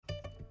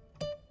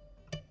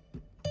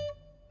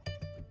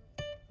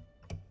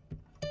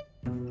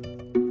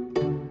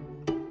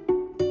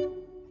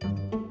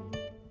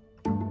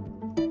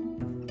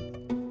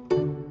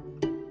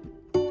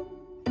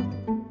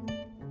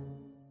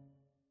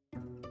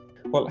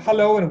Well,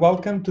 hello and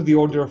welcome to The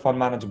Order of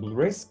Unmanageable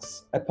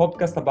Risks, a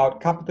podcast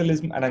about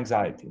capitalism and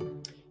anxiety.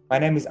 My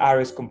name is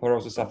Aris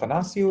Komparousis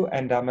Athanasiou,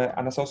 and I'm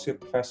an associate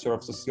professor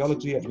of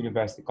sociology at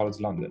University College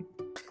London.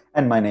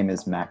 And my name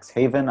is Max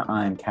Haven.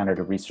 I'm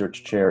Canada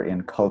Research Chair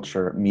in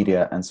Culture,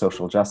 Media and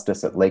Social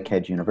Justice at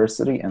Lakehead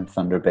University in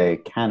Thunder Bay,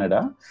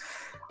 Canada.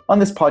 On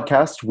this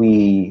podcast,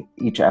 we,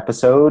 each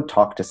episode,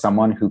 talk to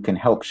someone who can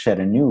help shed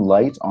a new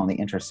light on the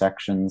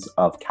intersections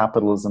of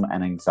capitalism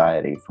and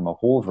anxiety from a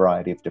whole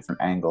variety of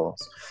different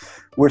angles.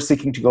 We're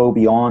seeking to go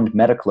beyond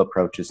medical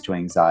approaches to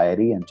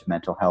anxiety and to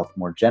mental health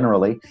more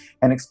generally,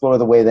 and explore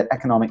the way that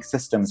economic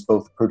systems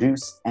both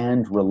produce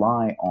and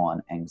rely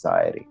on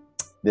anxiety.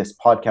 This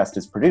podcast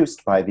is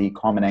produced by the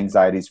Common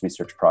Anxieties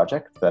Research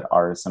Project that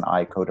Aris and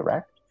I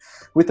co-direct,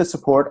 with the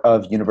support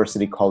of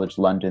University College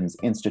London's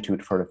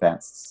Institute for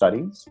Advanced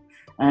Studies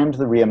and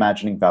the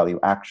Reimagining Value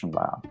Action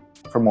Lab.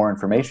 For more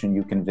information,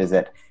 you can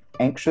visit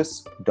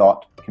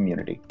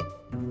anxious.community.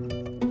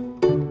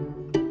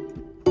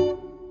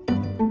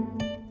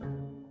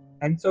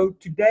 And so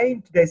today,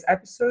 in today's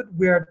episode,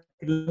 we are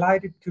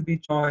delighted to be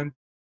joined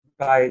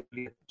by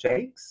Juliet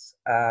Jacques.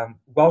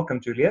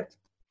 Welcome, Juliet.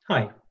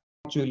 Hi.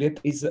 Juliet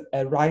is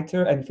a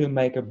writer and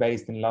filmmaker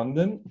based in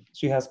London.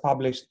 She has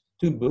published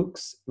 2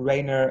 books,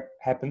 Rainer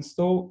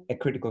Heppenstall, A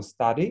Critical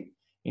Study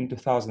in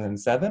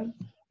 2007,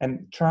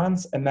 and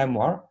Trans, a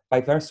Memoir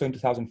by Verso in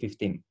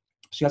 2015.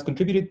 She has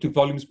contributed to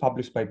volumes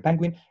published by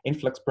Penguin,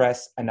 Influx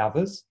Press, and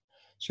others.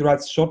 She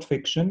writes short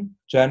fiction,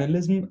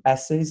 journalism,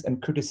 essays,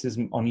 and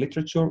criticism on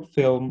literature,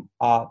 film,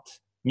 art,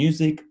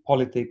 music,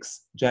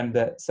 politics,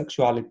 gender,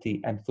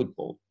 sexuality, and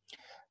football.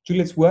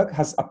 Juliet's work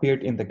has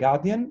appeared in The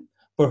Guardian,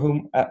 for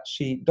whom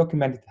she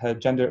documented her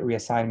gender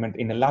reassignment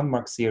in a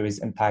landmark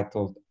series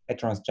entitled A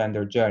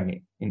Transgender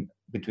Journey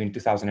between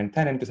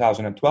 2010 and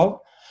 2012,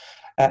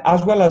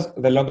 as well as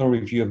the London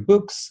Review of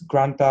Books,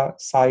 Granta,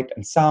 Sight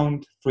and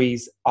Sound,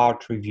 Frieze,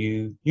 Art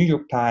Review, New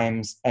York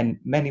Times, and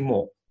many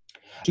more.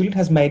 Juliet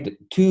has made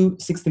 2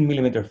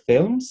 16mm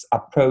films,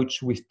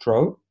 Approach,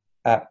 Withdraw,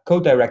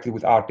 co-directed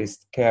with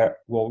artist Kerr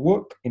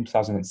Walworth in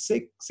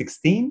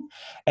 2016,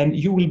 and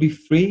You Will Be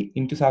Free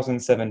in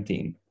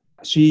 2017.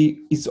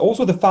 She is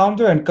also the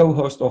founder and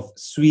co-host of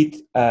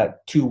Suite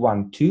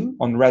 212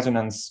 on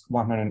Resonance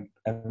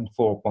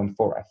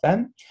 104.4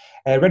 FM,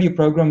 a radio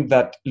program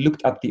that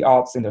looked at the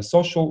arts in their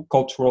social,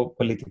 cultural,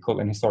 political,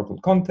 and historical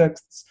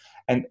contexts,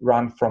 and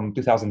ran from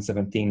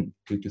 2017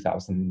 to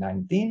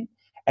 2019,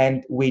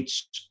 and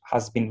which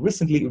has been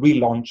recently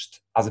relaunched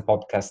as a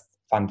podcast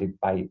funded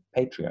by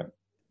Patreon.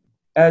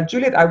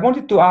 Juliet, I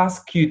wanted to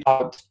ask you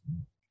about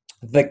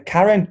the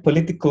current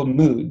political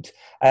mood,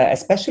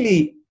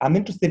 especially I'm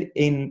interested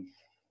in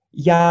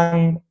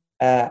young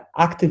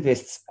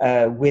activists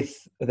with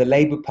the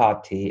Labour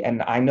Party,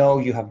 and I know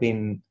you have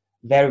been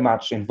very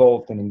much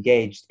involved and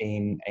engaged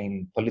in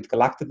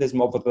political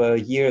activism over the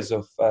years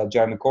of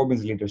Jeremy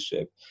Corbyn's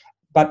leadership.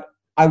 But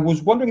I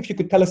was wondering if you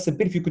could tell us a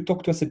bit, if you could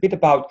talk to us a bit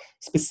about,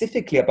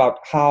 specifically about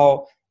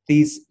how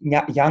these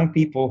young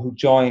people who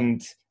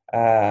joined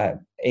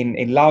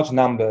in large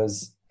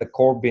numbers the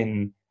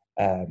Corbyn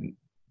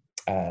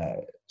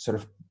sort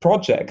of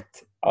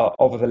project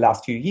over the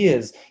last few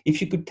years, if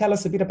you could tell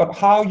us a bit about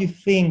how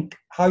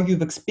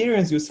you've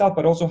experienced yourself,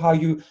 but also how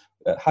you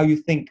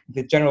think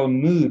the general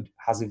mood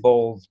has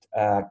evolved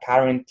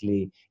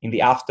currently in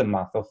the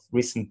aftermath of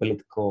recent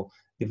political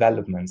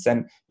developments.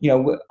 And,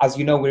 as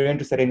you know, we're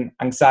interested in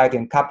anxiety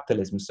and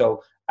capitalism.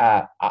 So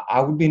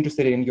I would be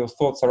interested in your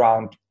thoughts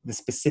around the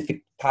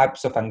specific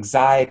types of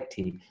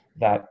anxiety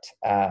that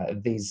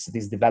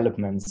these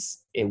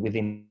developments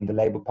within the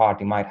Labour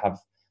Party might have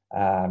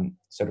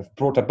sort of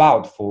brought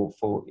about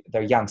for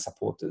their young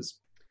supporters.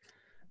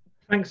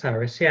 Thanks,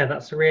 Aris. Yeah,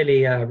 that's a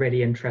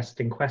really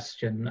interesting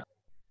question.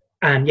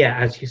 And yeah,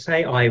 as you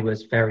say, I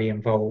was very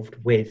involved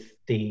with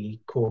the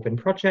Corbyn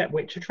project,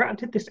 which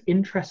attracted this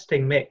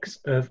interesting mix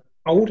of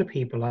older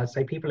people, I'd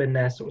say people in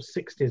their sort of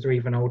 60s or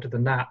even older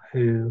than that,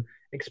 who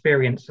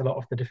experienced a lot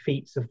of the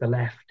defeats of the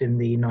left in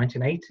the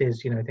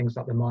 1980s, things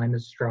like the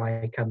miners'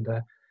 strike and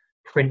the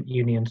print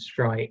union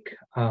strike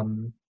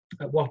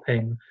at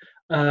Wapping.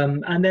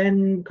 And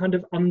then kind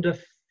of under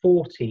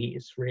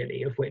 40s,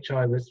 really, of which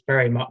I was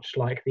very much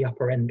like the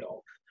upper end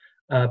of.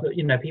 But,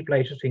 people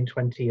aged between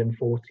 20 and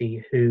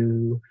 40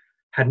 who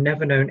had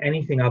never known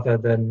anything other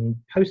than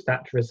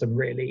post-Thatcherism,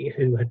 really,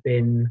 who had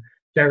been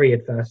very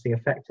adversely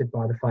affected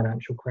by the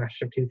financial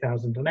crash of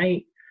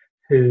 2008,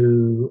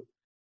 who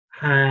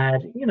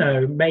had,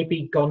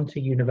 maybe gone to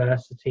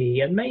university,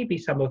 and maybe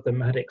some of them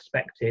had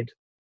expected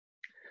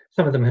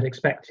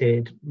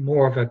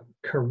more of a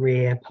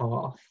career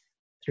path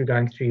through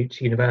going through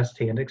to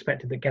university, and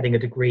expected that getting a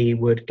degree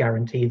would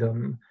guarantee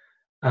them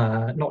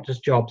not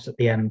just jobs at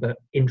the end, but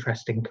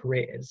interesting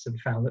careers, and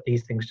found that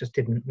these things just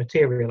didn't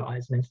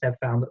materialize, and instead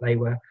found that they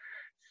were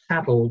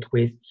saddled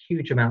with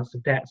huge amounts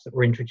of debts that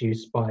were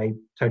introduced by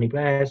Tony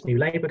Blair's new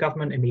Labour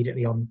government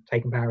immediately on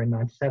taking power in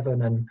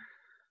 97 and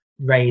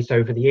raised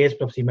over the years,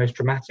 but obviously most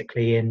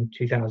dramatically in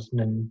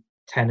 2010-11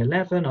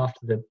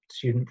 after the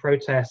student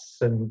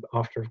protests and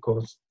after, of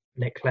course,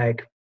 Nick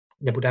Clegg,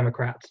 Liberal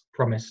Democrats,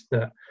 promised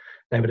that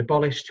they would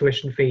abolish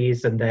tuition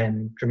fees and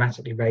then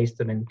dramatically raise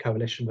them in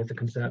coalition with the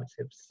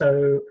Conservatives.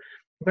 So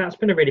that's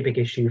been a really big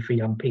issue for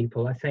young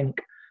people. I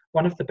think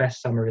one of the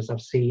best summaries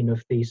I've seen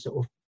of the sort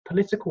of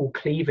political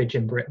cleavage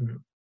in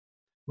Britain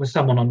was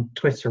someone on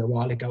Twitter a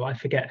while ago, I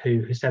forget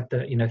who said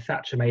that, you know,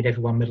 Thatcher made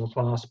everyone middle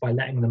class by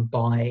letting them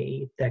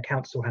buy their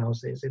council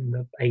houses in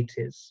the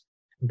 80s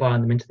and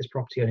buying them into this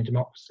property-owning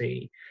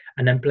democracy.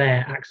 And then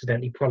Blair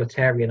accidentally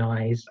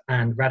proletarianised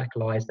and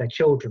radicalised their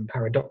children,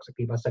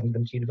 paradoxically, by sending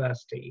them to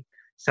university,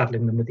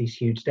 saddling them with these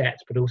huge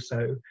debts, but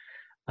also,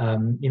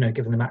 you know,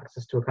 giving them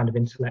access to a kind of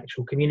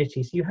intellectual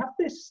community. So you have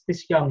this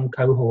young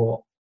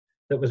cohort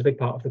that was a big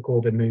part of the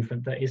Corbyn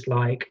movement that is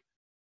like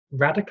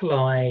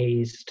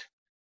radicalised,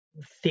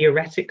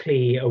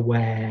 theoretically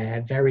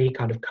aware, very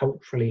kind of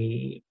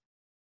culturally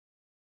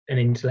and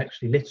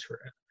intellectually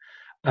literate,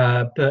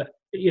 but,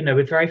 you know,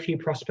 with very few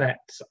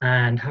prospects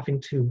and having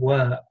to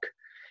work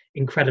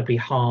incredibly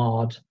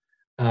hard,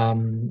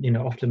 you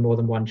know, often more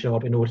than one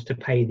job in order to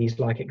pay these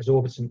like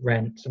exorbitant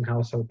rents and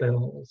household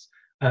bills,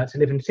 to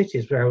live in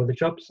cities where all the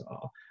jobs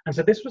are. And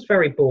so this was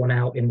very borne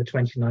out in the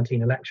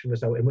 2019 election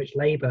result, in which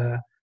Labour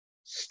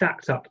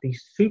stacked up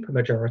these super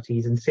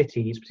majorities in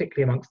cities,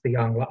 particularly amongst the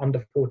young, like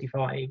under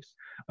 45s,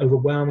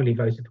 overwhelmingly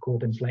voted for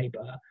Corbyn's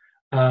Labour.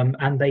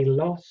 And they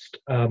lost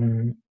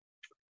an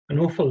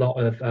awful lot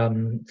of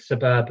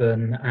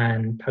suburban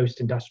and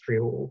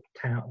post-industrial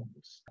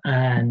towns.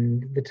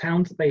 And the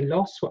towns that they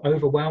lost were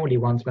overwhelmingly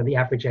ones where the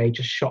average age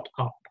has shot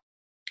up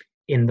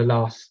in the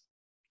last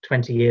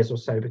 20 years or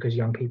so, because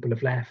young people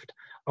have left,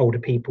 older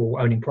people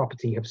owning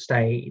property have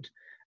stayed,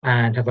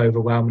 and have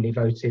overwhelmingly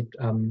voted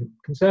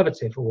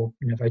Conservative, or,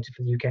 you know, voted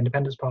for the UK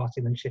Independence Party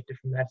and then shifted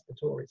from there to the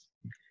Tories.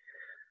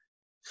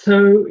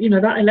 So, you know,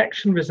 that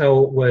election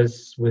result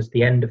was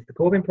the end of the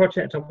Corbyn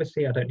project.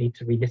 Obviously, I don't need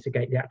to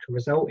relitigate the actual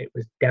result. It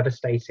was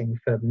devastating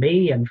for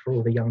me and for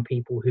all the young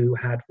people who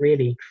had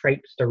really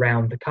traipsed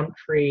around the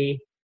country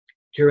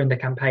during the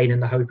campaign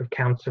in the hope of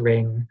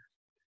countering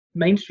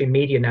mainstream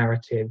media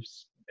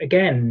narratives,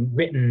 again,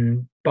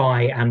 written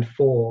by and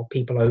for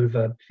people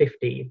over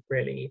 50,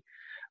 really.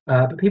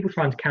 But people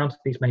trying to counter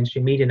these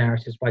mainstream media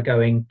narratives by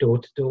going door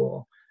to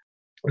door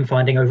and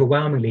finding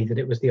overwhelmingly that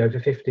it was the over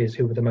 50s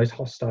who were the most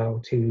hostile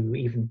to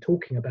even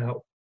talking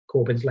about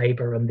Corbyn's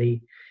Labour and the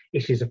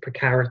issues of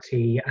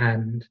precarity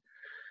and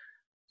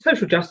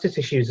social justice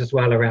issues as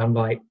well, around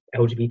like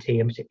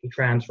LGBT and particularly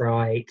trans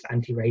rights,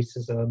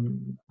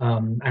 anti-racism,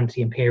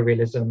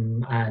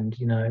 anti-imperialism, and,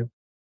 you know,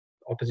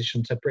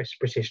 opposition to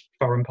British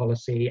foreign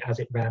policy as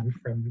it ran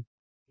from,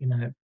 you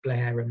know,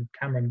 Blair and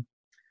Cameron.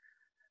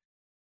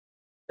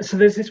 So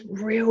there's this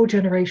real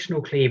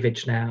generational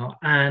cleavage now,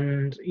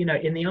 and, you know,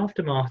 in the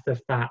aftermath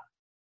of that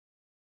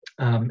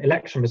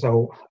election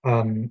result,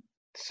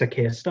 Sir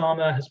Keir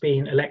Starmer has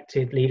been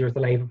elected leader of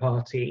the Labour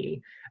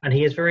Party, and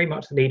he is very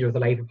much the leader of the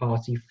Labour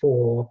Party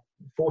for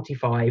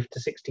 45 to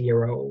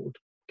 60-year-old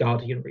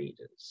Guardian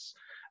readers.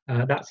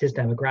 That's his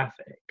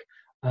demographic.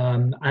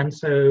 And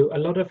so a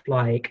lot of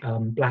like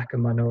black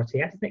and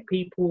minority ethnic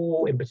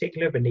people in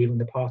particular have been leaving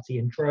the party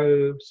in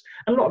droves,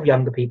 and a lot of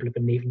younger people have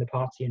been leaving the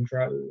party in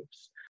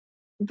droves.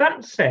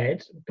 That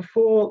said,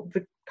 before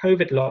the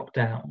COVID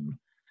lockdown,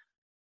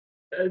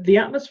 the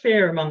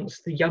atmosphere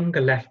amongst the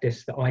younger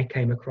leftists that I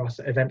came across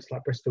at events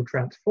like Bristol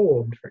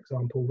Transformed, for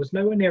example, was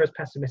nowhere near as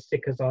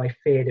pessimistic as I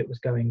feared it was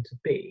going to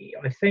be.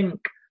 I think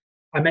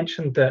I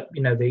mentioned that,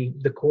 you know, the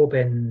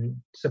Corbyn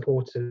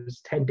supporters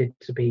tended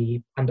to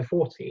be under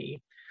 40.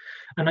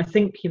 And I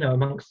think, you know,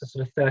 amongst the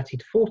sort of 30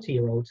 to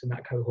 40-year-olds in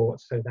that cohort,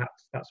 so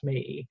that's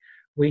me,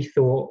 we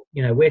thought,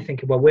 you know, we're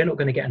thinking, well, we're not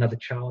going to get another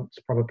chance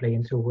probably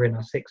until we're in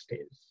our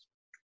 60s.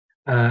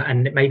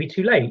 And it may be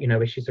too late. You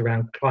know, issues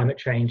around climate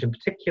change in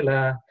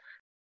particular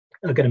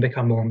are going to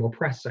become more and more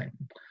pressing.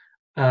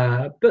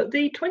 But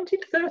the 20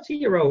 to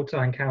 30-year-olds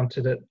I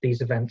encountered at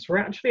these events were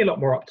actually a lot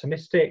more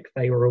optimistic.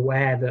 They were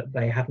aware that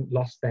they hadn't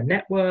lost their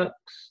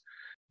networks,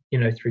 you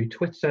know, through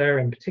Twitter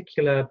in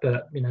particular,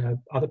 but, you know,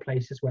 other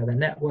places where they're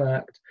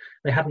networked.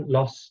 They hadn't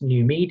lost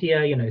new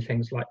media, you know,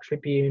 things like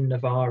Tribune,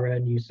 Novara,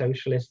 New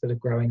Socialist that are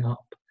growing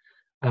up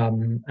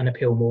and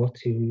appeal more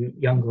to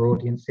younger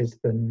audiences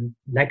than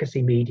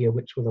legacy media,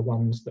 which were the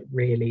ones that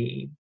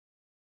really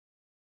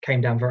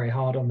came down very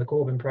hard on the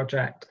Corbyn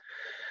project.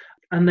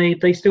 And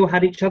they still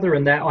had each other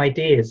and their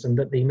ideas, and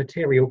that the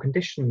material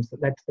conditions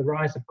that led to the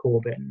rise of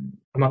Corbyn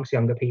amongst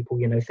younger people,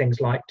 you know,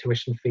 things like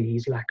tuition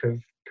fees, lack of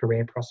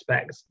career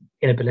prospects,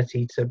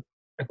 inability to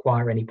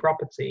acquire any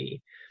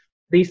property,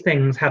 these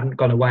things hadn't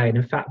gone away, and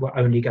in fact were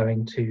only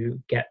going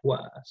to get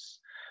worse.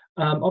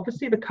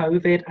 Obviously the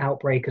COVID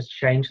outbreak has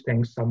changed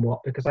things somewhat,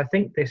 because I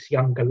think this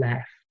younger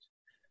left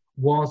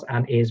was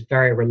and is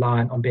very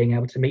reliant on being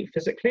able to meet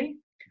physically.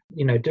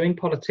 You know, doing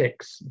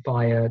politics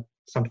via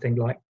something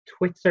like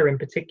Twitter in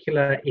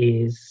particular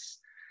is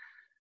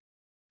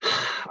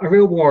a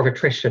real war of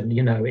attrition.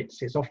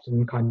 It's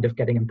often kind of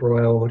getting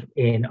embroiled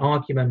in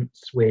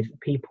arguments with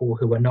people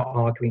who are not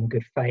arguing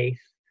good faith,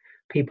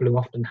 people who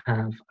often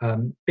have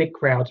big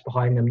crowds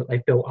behind them that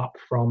they've built up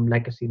from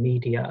legacy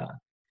media,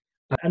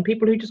 and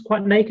people who just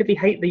quite nakedly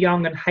hate the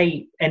young and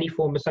hate any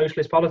form of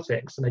socialist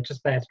politics, and they're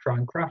just there to try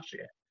and crush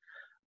it.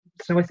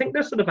 So I think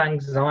this sort of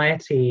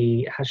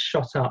anxiety has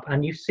shot up,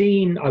 and you've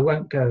seen, I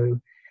won't go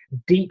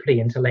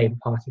deeply into Labour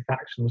Party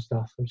factional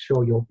stuff, I'm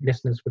sure your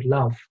listeners would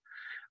love,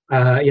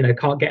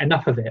 can't get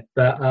enough of it.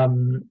 But,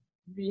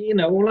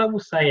 all I will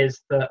say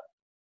is that,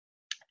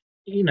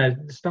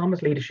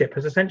 Starmer's leadership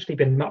has essentially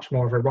been much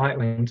more of a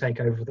right-wing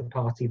takeover of the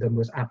party than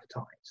was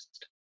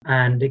advertised.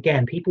 And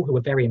again, people who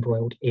were very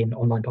embroiled in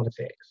online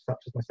politics, such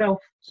as myself,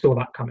 saw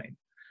that coming.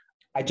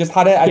 I just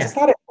had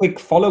a quick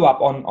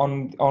follow-up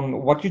on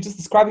what you're just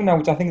describing now,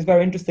 which I think is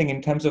very interesting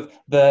in terms of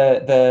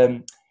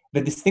the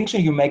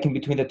distinction you're making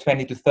between the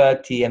 20 to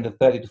 30 and the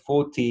 30 to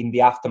 40 in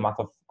the aftermath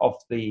of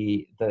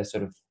the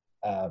sort of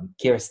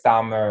Keir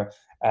Starmer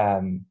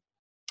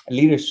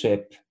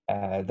leadership,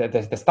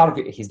 the start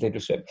of his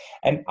leadership.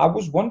 And I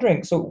was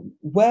wondering,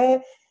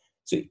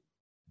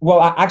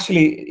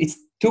 actually, it's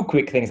two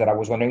quick things that I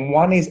was wondering.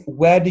 One is,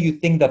 where do you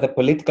think that the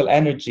political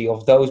energy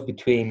of those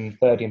between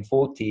 30 and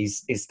 40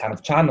 is kind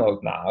of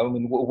channeled now? I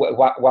mean,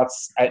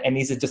 and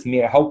is it just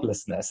mere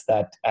hopelessness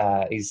that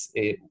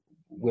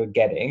we're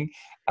getting?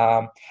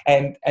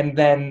 And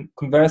then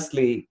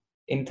conversely,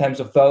 in terms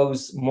of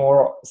those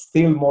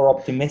still more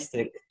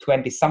optimistic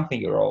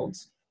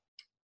 20-something-year-olds,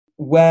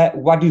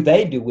 what do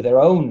they do with their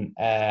own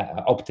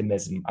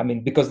optimism? I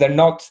mean, because they're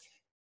not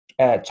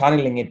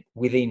channeling it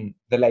within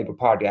the Labour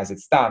Party as it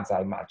stands,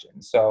 I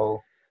imagine.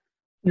 So,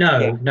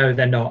 No,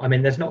 they're not. I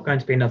mean, there's not going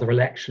to be another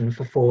election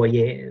for 4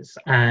 years.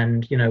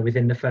 And,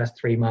 within the first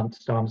 3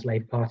 months, Starmer's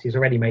Labour Party has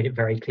already made it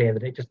very clear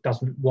that it just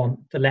doesn't want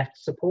the left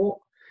support.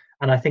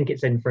 And I think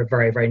it's in for a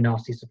very, very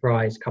nasty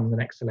surprise come the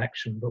next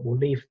election, but we'll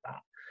leave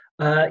that.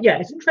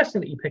 It's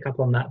interesting that you pick up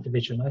on that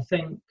division. I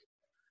think,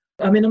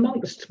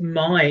 amongst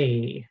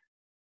my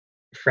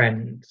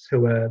friends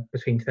who are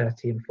between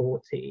 30 and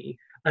 40,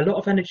 a lot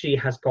of energy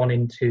has gone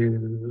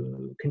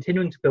into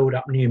continuing to build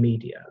up new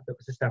media that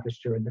was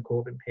established during the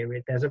Corbyn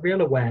period. There's a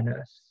real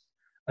awareness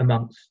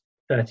amongst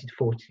 30 to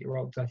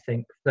 40-year-olds, I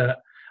think, that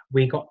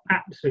we got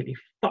absolutely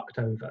fucked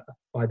over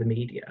by the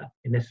media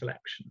in this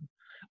election.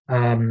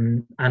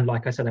 And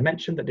like I said, I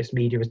mentioned that this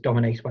media is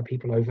dominated by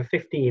people over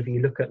 50. If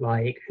you look at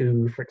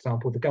who, for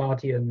example, The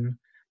Guardian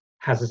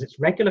has as its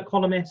regular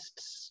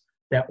columnists,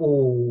 they're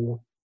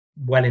all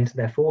well into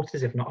their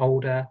 40s, if not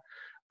older.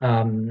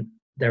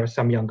 There are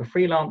some younger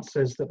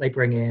freelancers that they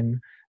bring in,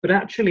 but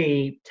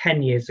actually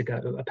 10 years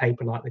ago, a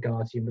paper like The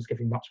Guardian was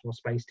giving much more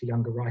space to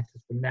younger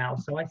writers than now.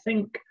 So I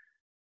think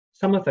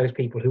some of those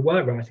people who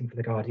were writing for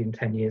The Guardian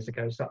 10 years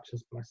ago, such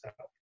as myself,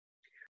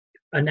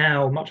 are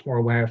now much more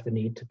aware of the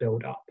need to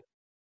build up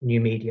new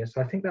media. So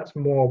I think that's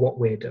more what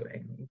we're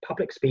doing,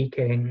 public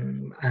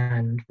speaking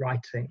and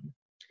writing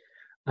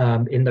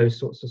in those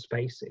sorts of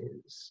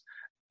spaces.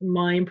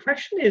 My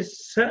impression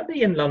is,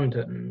 certainly in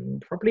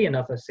London, probably in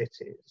other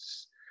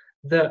cities,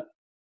 that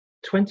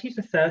 20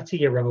 to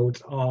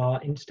 30-year-olds are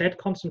instead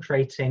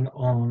concentrating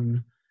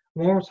on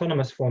more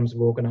autonomous forms of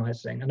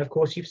organising. And of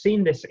course, you've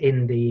seen this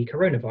in the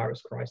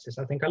coronavirus crisis.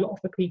 I think a lot of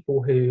the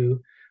people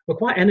who were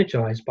quite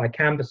energised by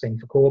canvassing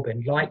for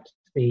Corbyn liked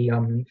the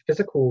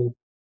physical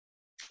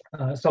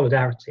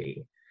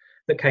solidarity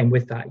that came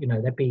with that.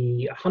 There'd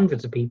be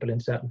hundreds of people in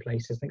certain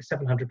places. I think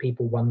 700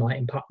 people one night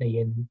in Putney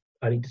in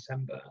early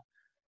December.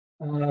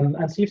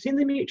 And so you've seen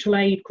the mutual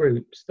aid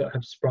groups that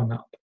have sprung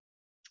up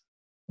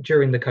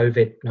during the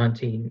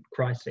COVID-19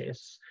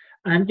 crisis.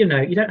 And,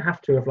 you don't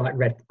have to have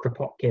read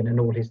Kropotkin and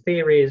all his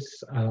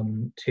theories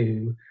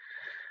to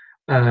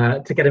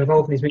get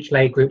involved in these mutual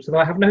aid groups,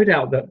 although I have no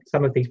doubt that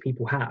some of these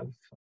people have,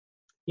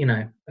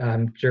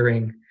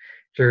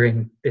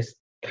 during this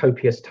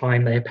copious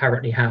time they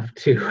apparently have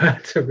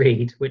to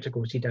read, which of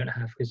course you don't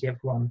have because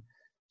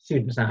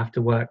students now have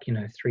to work,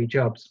 3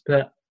 jobs.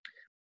 But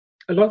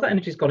a lot of that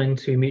energy has gone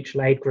into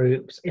mutual aid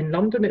groups. In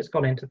London, it's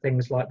gone into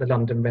things like the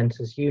London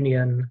Renters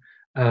Union.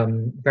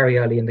 Very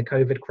early in the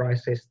COVID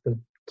crisis, the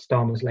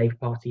Starmer's Labour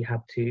Party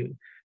had to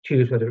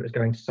choose whether it was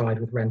going to side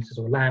with renters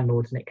or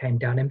landlords, and it came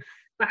down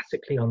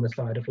emphatically on the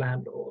side of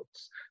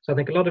landlords. So I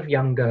think a lot of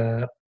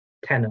younger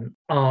tenants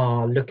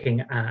are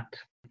looking at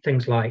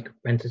things like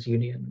renters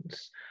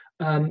unions.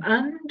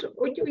 And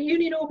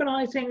union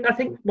organising. I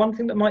think one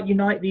thing that might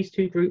unite these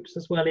two groups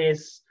as well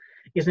is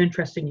an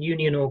interesting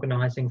union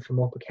organising for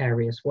more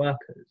precarious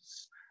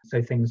workers.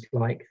 So things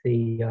like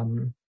the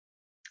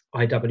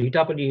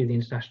IWW, the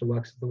International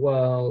Workers of the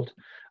World,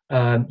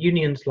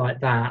 unions like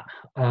that,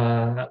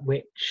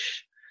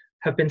 which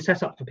have been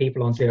set up for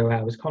people on 0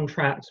 hours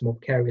contracts, more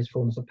precarious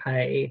forms of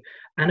pay,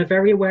 and are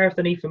very aware of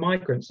the need for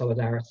migrant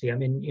solidarity. I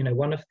mean,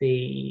 one of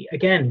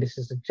this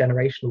is a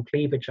generational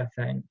cleavage, I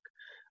think.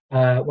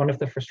 One of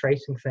the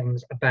frustrating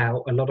things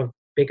about a lot of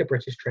bigger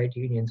British trade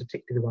unions,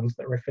 particularly the ones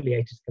that are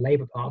affiliated to the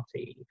Labour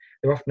Party,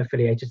 they're often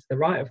affiliated to the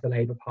right of the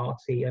Labour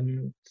Party,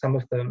 and some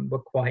of them were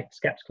quite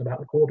sceptical about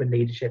the Corbyn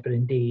leadership and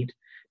indeed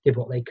did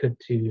what they could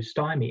to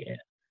stymie it.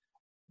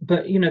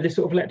 But, this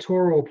sort of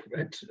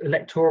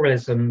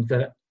electoralism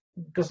that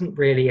doesn't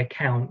really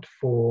account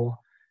for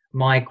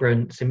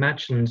migrants,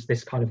 imagines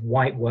this kind of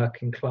white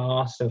working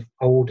class of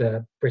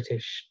older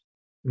British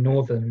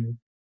northern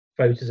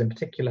voters in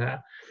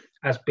particular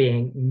as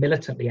being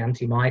militantly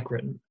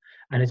anti-migrant,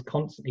 and is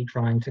constantly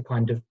trying to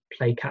kind of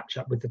play catch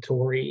up with the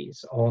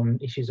Tories on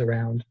issues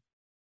around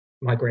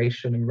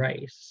migration and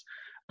race.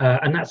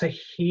 And that's a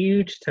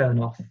huge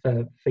turn-off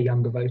for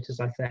younger voters,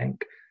 I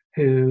think,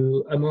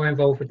 who are more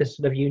involved with this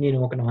sort of union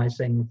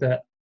organising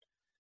that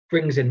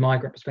brings in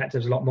migrant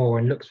perspectives a lot more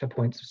and looks for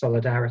points of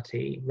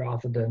solidarity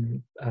rather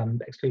than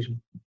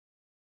exclusion.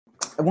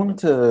 I wanted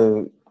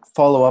to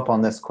follow up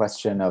on this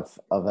question of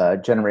a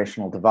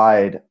generational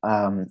divide,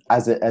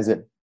 as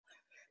it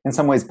in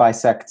some ways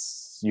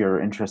bisects your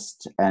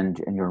interest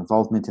and your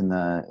involvement in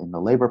the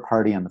Labour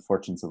Party and the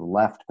fortunes of the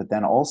left, but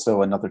then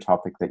also another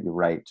topic that you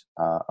write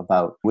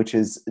about, which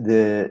is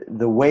the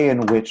way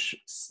in which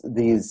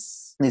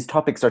these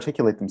topics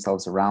articulate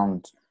themselves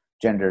around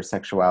gender,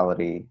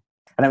 sexuality.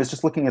 And I was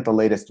just looking at the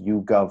latest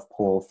YouGov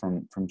poll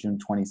from June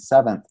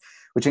 27th,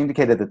 which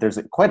indicated that there's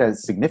quite a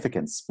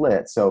significant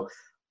split. So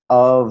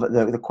of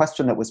the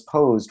question that was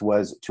posed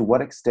was, to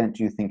what extent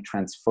do you think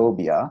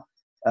transphobia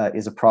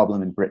is a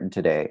problem in Britain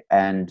today?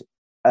 And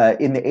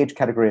in the age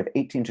category of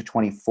 18 to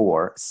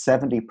 24,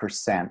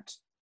 70%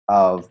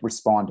 of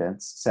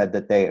respondents said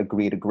that they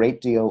agreed a great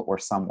deal or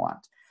somewhat,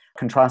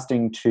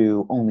 contrasting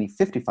to only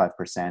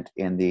 55%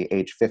 in the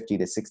age 50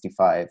 to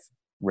 65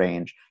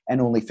 range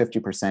and only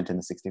 50% in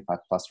the 65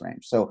 plus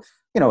range. So,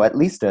 at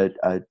least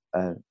a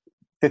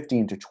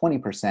 15 to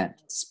 20%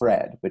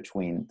 spread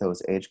between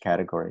those age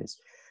categories.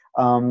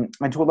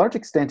 And to a large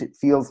extent, it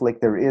feels like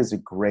there is a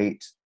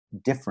great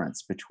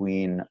difference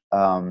between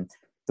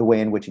the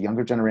way in which a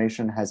younger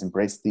generation has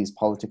embraced these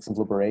politics of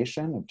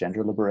liberation, of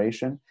gender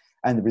liberation,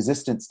 and the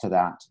resistance to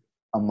that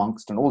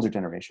amongst an older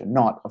generation.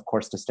 Not, of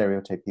course, to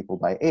stereotype people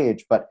by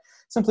age, but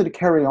simply to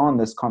carry on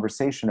this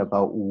conversation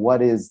about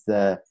what is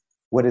the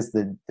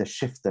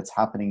shift that's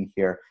happening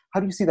here.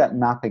 How do you see that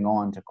mapping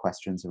on to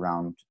questions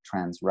around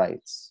trans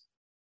rights?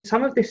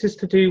 Some of this is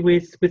to do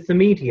with the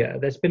media.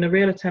 There's been a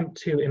real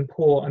attempt to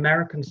import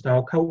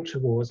American-style culture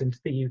wars into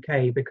the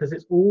UK because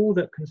it's all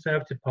that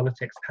conservative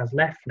politics has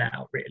left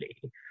now, really.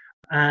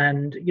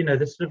 And,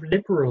 the sort of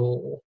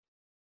liberal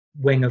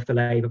wing of the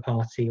Labour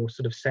Party, or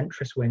sort of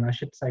centrist wing, I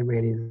should say,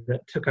 really,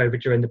 that took over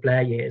during the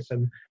Blair years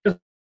and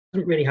doesn't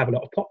really have a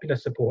lot of popular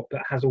support,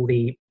 but has all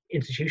the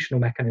institutional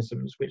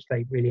mechanisms which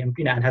they really,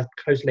 and has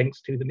close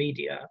links to the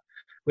media,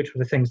 which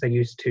were the things they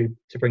used to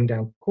bring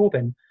down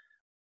Corbyn.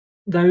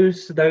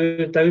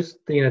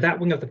 That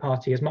wing of the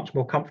party is much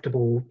more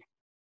comfortable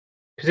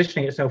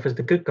positioning itself as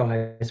the good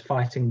guys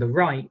fighting the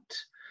right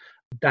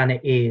than it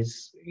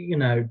is,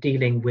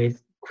 dealing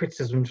with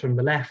criticism from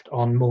the left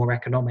on more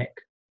economic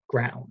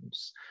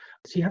grounds.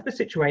 So you have the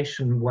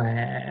situation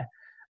where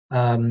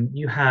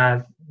you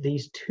have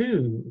these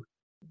two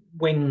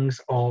wings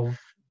of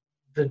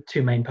the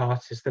two main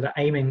parties that are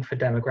aiming for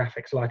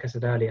demographics, like I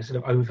said earlier,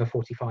 sort of over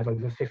 45,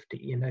 over 50.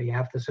 You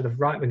have the sort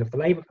of right wing of the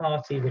Labour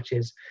Party, which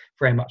is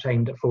very much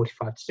aimed at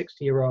 45 to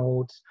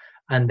 60-year-olds,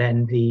 and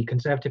then the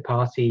Conservative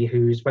Party,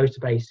 whose voter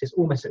base is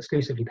almost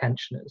exclusively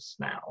pensioners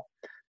now,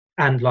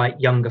 and like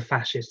younger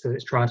fascists that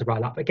it's trying to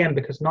rile up, again,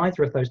 because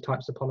neither of those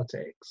types of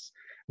politics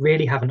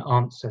really have an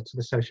answer to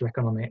the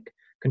socioeconomic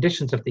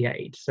conditions of the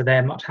age. So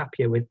they're much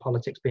happier with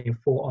politics being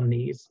fought on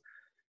these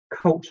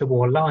culture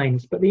war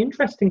lines. But the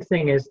interesting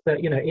thing is that,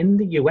 in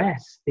the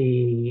US,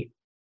 the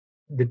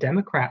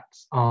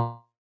Democrats are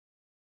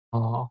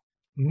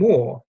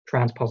more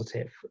trans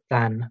positive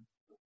than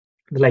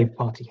the Labour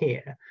Party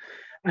here.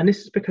 And this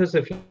is because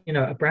of,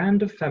 a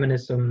brand of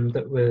feminism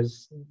that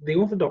was the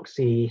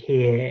orthodoxy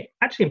here,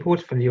 actually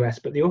imported from the US,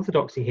 but the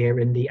orthodoxy here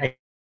in the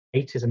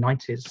 80s and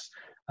 90s,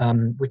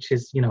 which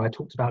is, I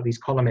talked about these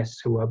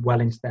columnists who were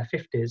well into their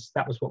 50s.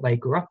 That was what they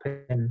grew up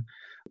in,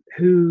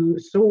 who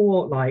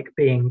saw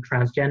being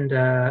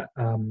transgender,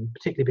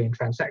 particularly being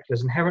transsexual,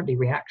 as inherently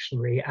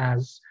reactionary,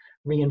 as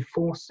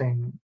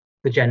reinforcing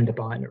the gender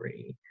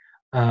binary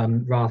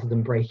rather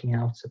than breaking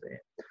out of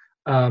it.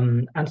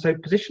 And so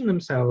position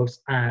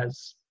themselves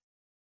as,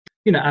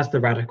 as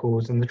the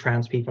radicals and the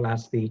trans people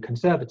as the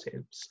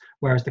conservatives,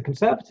 whereas the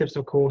conservatives,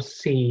 of course,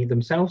 see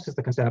themselves as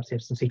the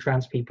conservatives and see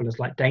trans people as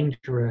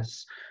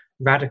dangerous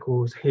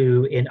radicals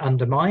who, in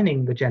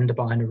undermining the gender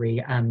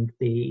binary and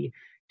the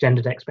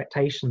gendered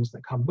expectations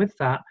that come with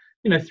that,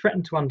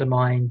 threaten to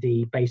undermine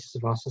the basis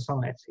of our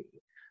society.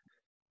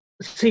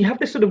 So you have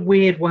this sort of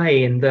weird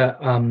way in that,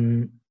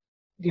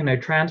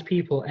 trans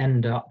people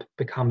end up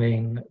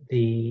becoming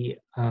the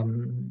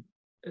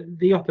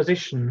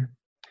opposition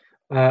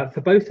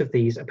for both of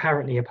these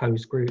apparently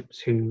opposed groups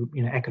who,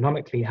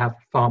 economically have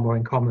far more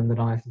in common than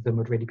either of them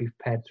would really be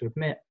prepared to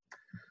admit.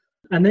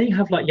 And then you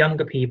have like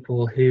younger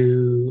people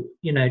who,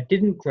 you know,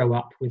 didn't grow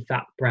up with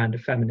that brand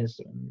of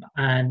feminism,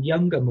 and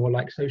younger, more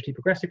like socially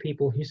progressive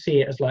people who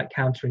see it as like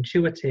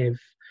counterintuitive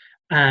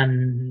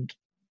and,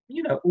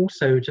 you know,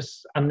 also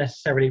just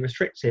unnecessarily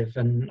restrictive.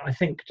 And I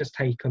think just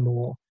take a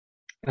more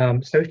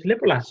socially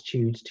liberal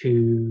attitude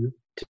to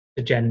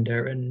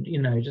gender, and,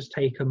 you know, just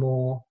take a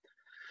more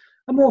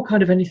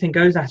kind of anything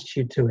goes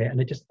attitude to it,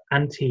 and it just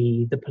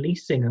anti the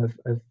policing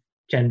of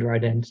gender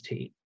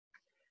identity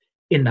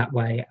in that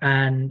way.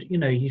 And, you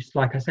know, you,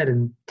 like I said,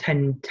 in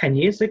 10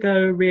 years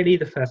ago, really,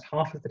 the first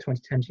half of the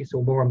 2010s, you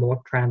saw more and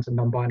more trans and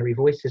non-binary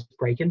voices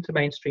break into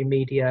mainstream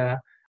media.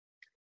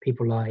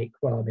 People like,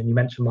 well, I mean, you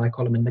mentioned my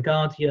column in The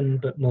Guardian,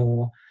 but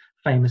more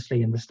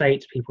famously in the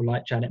States, people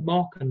like Janet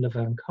Mock and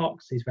Laverne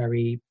Cox, these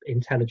very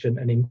intelligent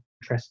and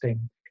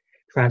interesting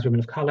trans women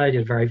of colour, did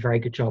a very, very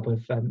good job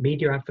of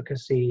media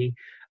advocacy.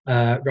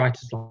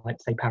 Writers like,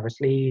 say, Paris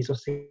Lees or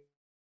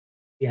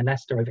Ian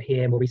Lester over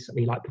here, more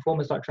recently, like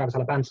performers like Travis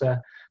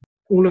Alabanza,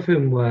 all of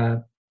whom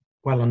were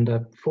well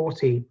under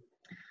 40.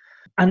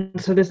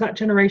 And so there's that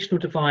generational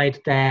divide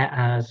there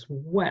as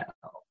well.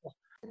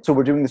 So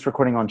we're doing this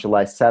recording on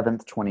July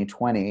 7th,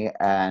 2020,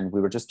 and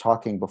we were just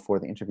talking before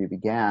the interview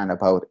began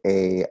about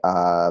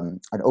an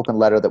open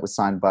letter that was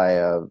signed by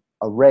a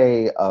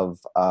array of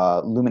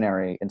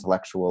luminary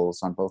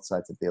intellectuals on both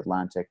sides of the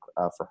Atlantic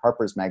for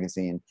Harper's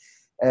Magazine,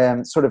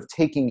 sort of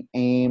taking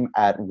aim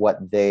at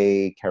what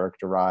they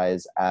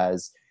characterize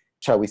as,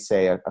 shall we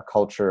say, a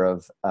culture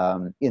of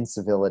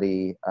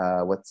incivility,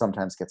 what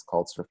sometimes gets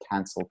called sort of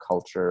cancel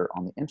culture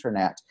on the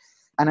internet.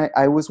 And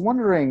I was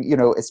wondering, you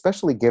know,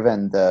 especially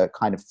given the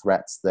kind of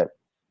threats that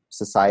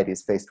society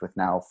is faced with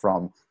now,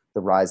 from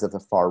the rise of the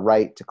far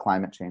right to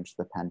climate change to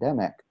the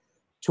pandemic,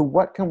 to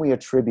what can we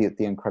attribute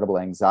the incredible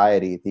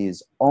anxiety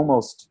these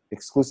almost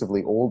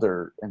exclusively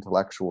older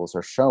intellectuals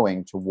are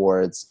showing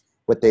towards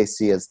what they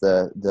see as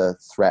the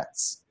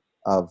threats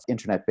of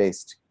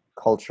internet-based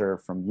culture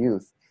from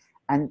youth,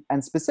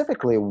 and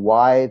specifically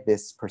why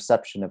this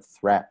perception of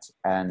threat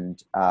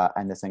and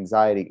this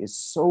anxiety is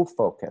so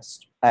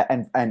focused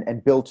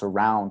and built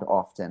around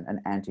often an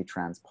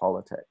anti-trans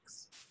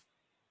politics?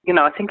 You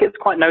know, I think it's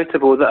quite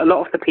notable that a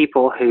lot of the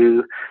people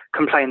who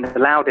complain the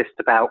loudest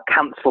about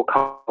cancel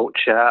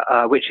culture,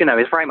 which, you know,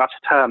 is very much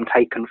a term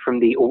taken from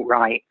the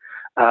alt-right,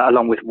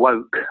 along with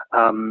woke,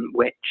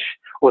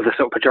 or the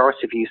sort of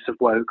pejorative use of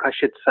woke, I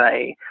should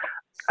say,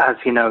 as,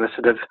 you know, a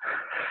sort of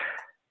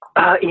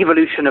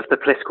evolution of the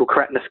political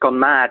correctness gone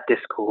mad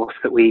discourse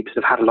that we sort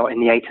of had a lot in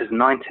the 80s and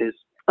 90s.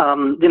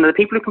 You know, the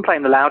people who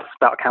complain the loudest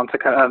about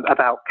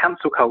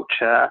cancel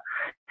culture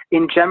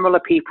in general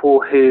are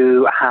people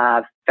who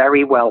have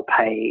very well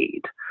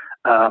paid,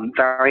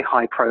 very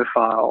high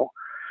profile,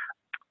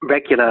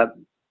 regular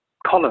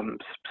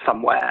columns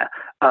somewhere,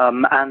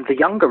 and the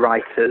younger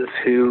writers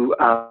who,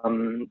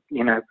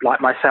 you know,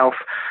 like myself,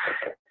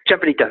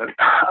 generally don't,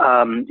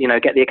 you know,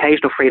 get the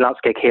occasional freelance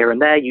gig here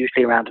and there,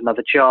 usually around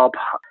another job,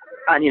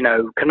 and, you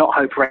know, cannot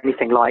hope for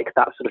anything like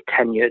that sort of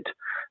tenured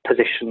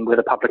position with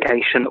a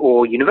publication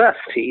or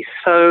university.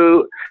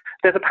 So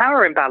there's a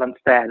power imbalance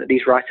there that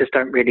these writers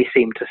don't really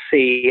seem to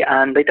see,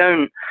 and they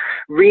don't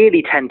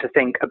really tend to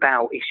think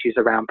about issues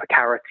around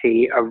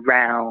precarity,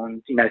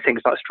 around, you know,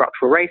 things like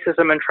structural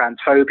racism and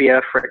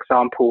transphobia, for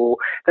example.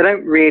 They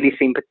don't really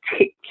seem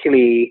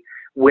particularly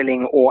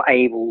willing or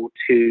able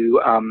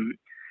to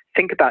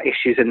think about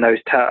issues in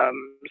those terms.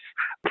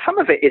 Some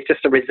of it is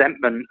just a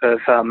resentment of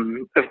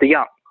the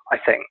young, I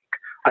think.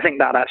 I think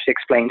that actually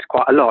explains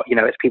quite a lot. You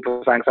know, it's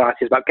people's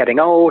anxieties about getting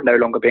old, no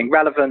longer being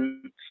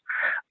relevant,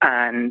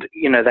 and,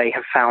 you know, they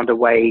have found a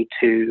way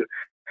to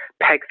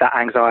peg that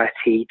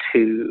anxiety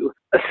to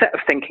a set of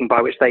thinking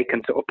by which they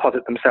can sort of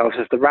posit themselves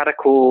as the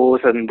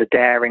radicals and the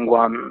daring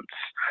ones,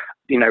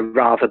 you know,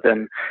 rather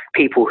than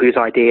people whose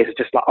ideas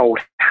are just like old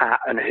hat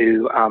and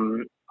who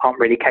aren't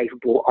really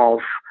capable of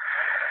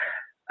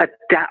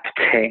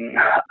adapting.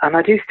 And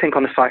I do think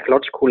on a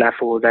psychological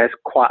level there's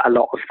quite a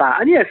lot of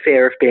that, and, you know,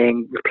 fear of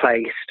being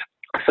replaced,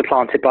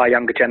 supplanted by a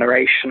younger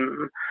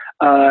generation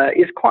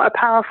is quite a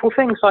powerful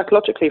thing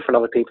psychologically for a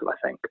lot of people, I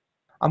think.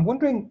 I'm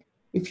wondering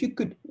if you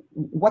could,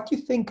 what you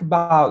think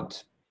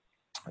about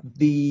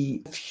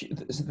the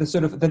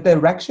sort of the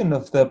direction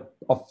of the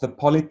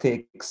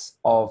politics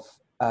of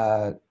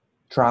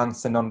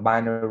trans and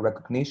non-binary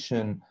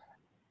recognition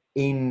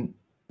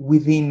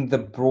within the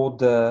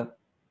broader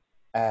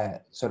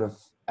sort of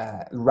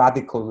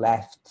radical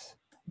left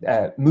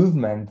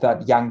movement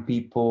that young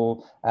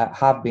people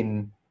have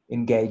been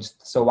engaged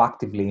so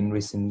actively in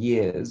recent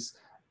years.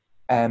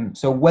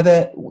 So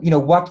whether, you know,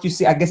 what you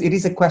see, I guess it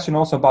is a question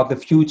also about the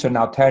future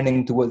now,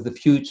 turning towards the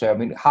future. I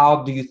mean,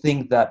 how do you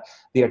think that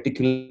the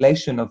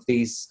articulation of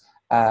these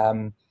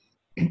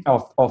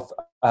of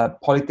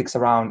politics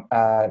around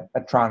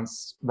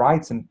trans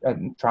rights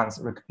and trans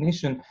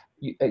recognition,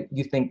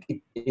 you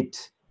think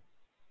it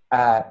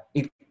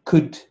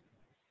could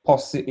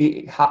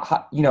possibly,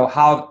 you know,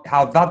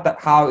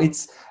 how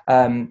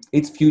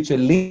its future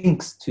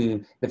links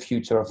to the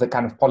future of the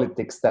kind of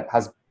politics that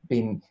has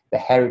been the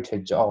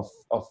heritage of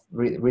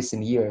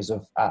recent years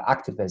of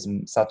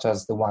activism, such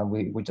as the one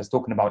we were just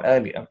talking about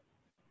earlier?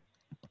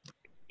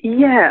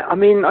 Yeah, I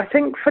mean, I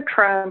think for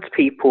trans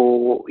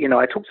people,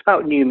 I talked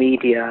about new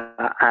media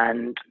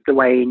and the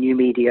way new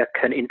media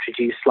can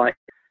introduce like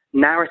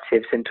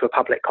narratives into a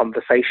public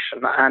conversation.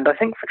 And I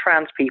think for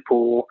trans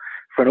people,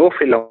 for an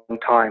awfully long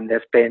time,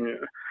 there's been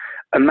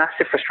a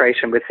massive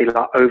frustration with the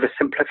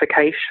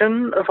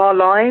oversimplification of our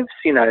lives.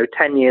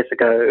 10 years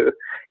ago,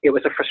 it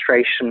was a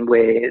frustration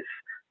with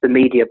the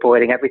media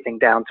boiling everything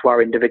down to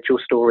our individual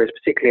stories,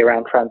 particularly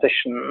around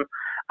transition,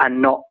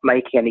 and not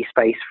making any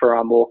space for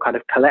our more kind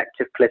of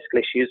collective political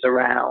issues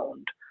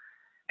around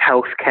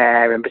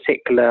healthcare, in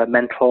particular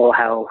mental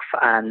health,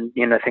 and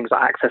things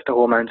like access to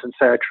hormones and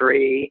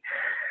surgery,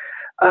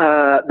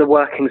 the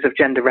workings of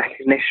gender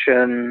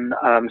recognition,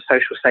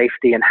 social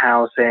safety and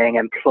housing,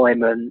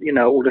 employment,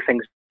 all the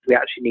things we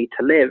actually need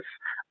to live,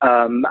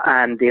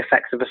 and the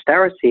effects of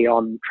austerity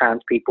on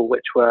trans people,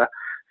 which were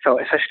felt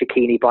especially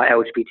keenly by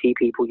LGBT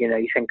people.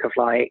 You think of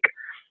like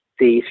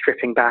the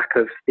stripping back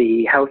of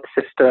the health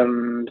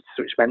systems,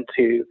 which meant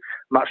to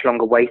much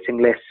longer waiting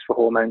lists for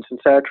hormones and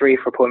surgery,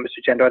 for appointments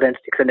to gender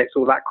identity clinics,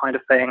 all that kind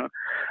of thing.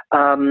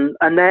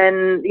 And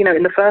then,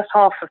 in the first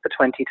half of the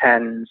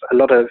 2010s, a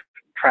lot of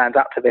trans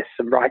activists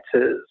and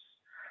writers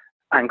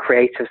and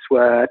creators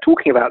were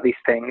talking about these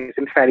things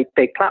in fairly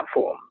big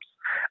platforms.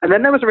 And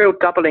then there was a real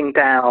doubling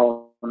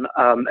down,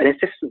 an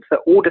insistence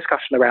that all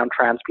discussion around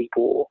trans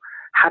people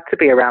had to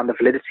be around the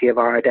validity of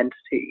our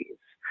identities.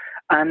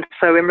 And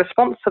so in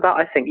response to that,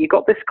 I think you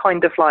got this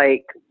kind of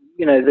like,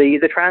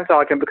 the trans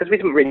argument, because we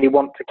didn't really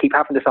want to keep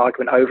having this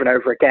argument over and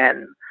over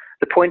again.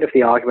 The point of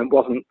the argument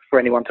wasn't for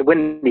anyone to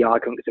win the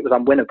argument because it was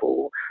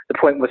unwinnable. The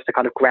point was to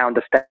kind of ground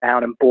us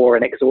down and bore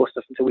and exhaust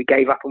us until we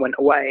gave up and went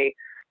away.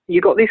 You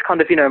got these kind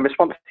of, in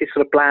response to these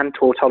sort of bland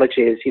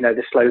tautologies,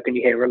 the slogan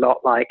you hear a lot,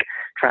 like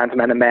trans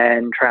men are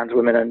men, trans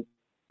women and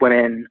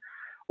women,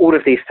 all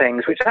of these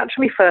things, which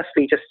actually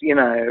firstly just,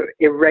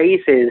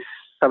 erases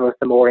some of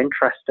the more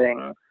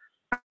interesting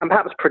and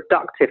perhaps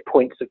productive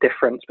points of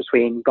difference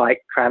between like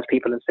trans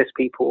people and cis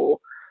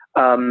people,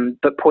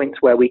 but points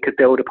where we could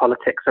build a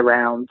politics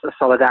around a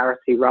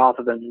solidarity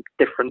rather than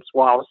difference,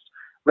 whilst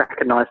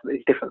recognising that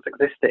these differences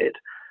existed.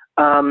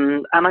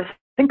 And I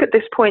think at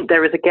this point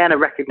there is again a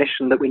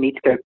recognition that we need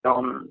to go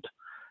beyond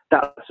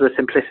that sort of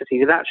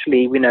simplicity, that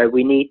actually,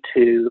 we need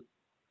to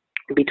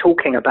be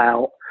talking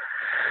about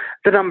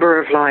the number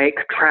of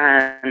like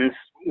trans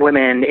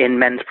women in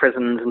men's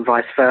prisons and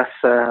vice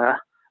versa.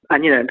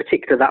 And, in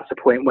particular, that's a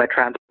point where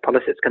trans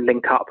politics can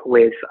link up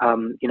with,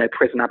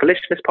 prison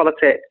abolitionist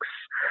politics,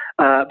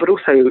 but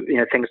also,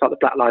 things like the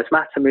Black Lives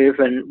Matter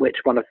movement, which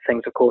one of the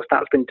things, of course,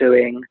 that's been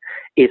doing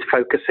is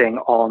focusing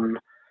on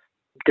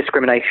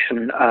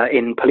discrimination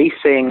in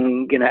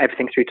policing,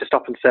 everything through to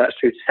stop and search,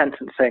 through to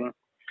sentencing.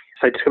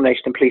 So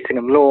discrimination in policing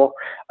and law,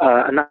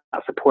 and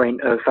that's a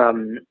point of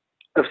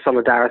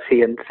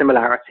solidarity and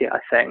similarity,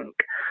 I think.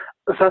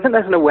 So I think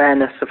there's an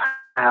awareness of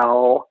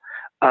how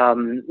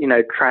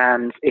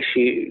trans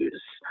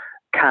issues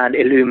can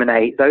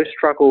illuminate those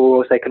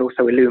struggles. They can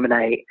also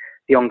illuminate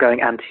the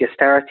ongoing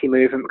anti-austerity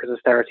movement, because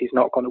austerity has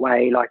not gone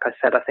away. Like I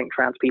said, I think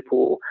trans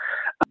people,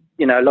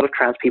 a lot of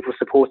trans people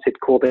supported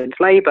Corbyn's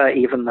Labour,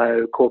 even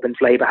though Corbyn's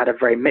Labour had a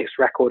very mixed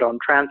record on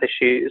trans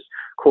issues.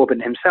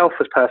 Corbyn himself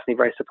was personally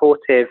very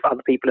supportive,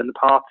 other people in the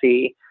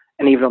party,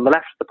 and even on the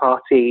left of the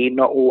party,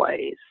 not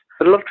always.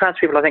 But a lot of trans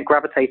people, I think,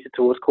 gravitated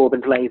towards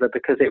Corbyn's Labour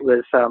because it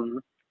was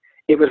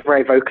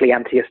very vocally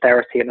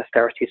anti-austerity, and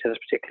austerity is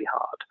particularly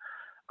hard.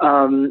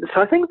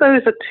 So I think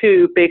those are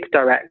two big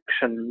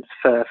directions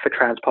for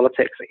trans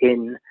politics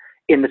in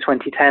the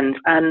 2010s,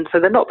 and so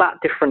they're not that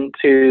different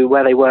to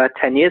where they were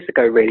 10 years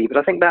ago, really. But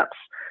I think that's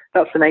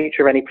the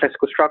nature of any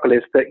political struggle,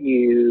 is that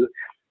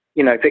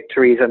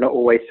victories are not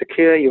always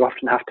secure. You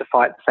often have to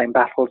fight the same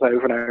battles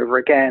over and over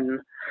again.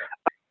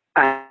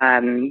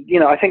 And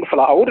I think for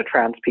like older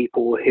trans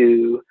people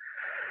who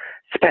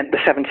spent the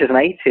 70s and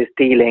 80s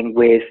dealing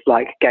with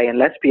like gay and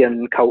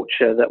lesbian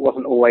culture that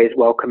wasn't always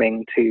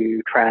welcoming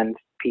to trans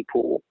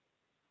people,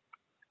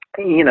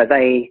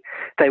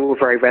 they will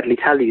very readily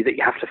tell you that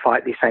you have to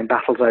fight these same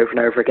battles over and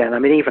over again. I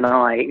mean, even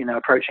I,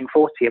 approaching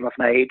 40, I'm of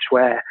an age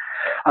where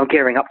I'm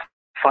gearing up to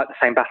fight the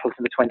same battles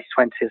in the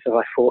 2020s as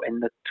I fought in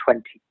the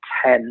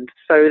 2010s.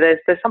 So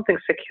there's something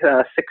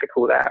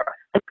cyclical there.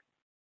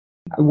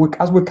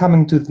 As we're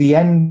coming to the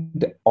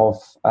end of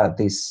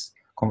this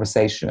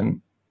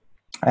conversation,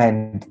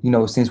 and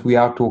since we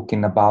are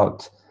talking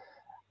about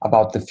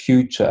the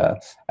future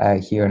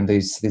here in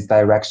these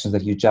directions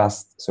that you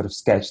just sort of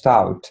sketched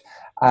out,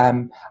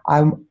 I'm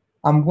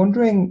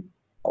wondering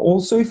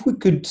also if we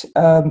could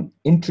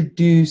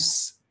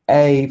introduce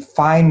a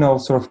final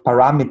sort of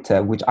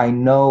parameter, which I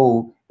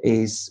know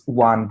is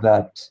one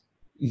that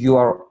you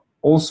are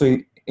also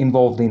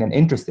involved in and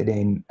interested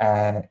in,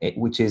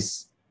 which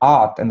is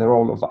art and the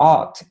role of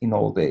art in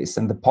all this,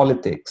 and the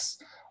politics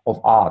of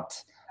art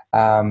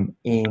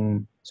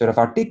in sort of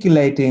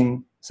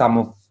articulating some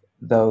of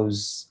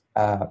those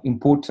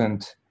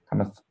important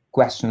kind of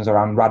questions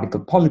around radical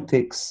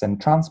politics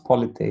and trans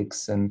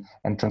politics and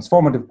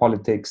transformative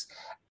politics.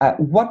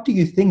 What do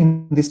you think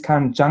in this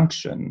current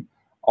junction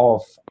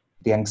of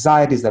the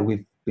anxieties that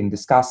we've been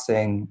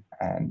discussing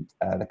and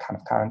the kind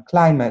of current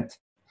climate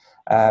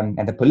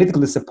and the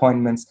political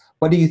disappointments?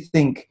 What do you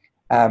think,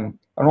 and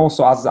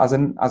also as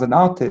an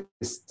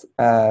artist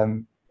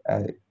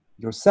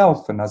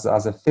yourself and as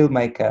a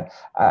filmmaker,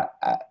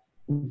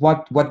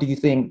 what do you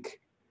think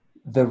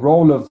the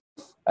role of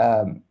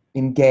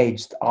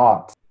engaged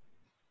art?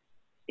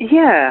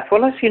 Yeah,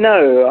 well, as you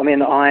know, I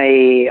mean,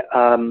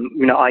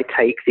 I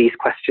take these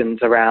questions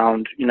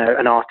around,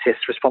 an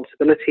artist's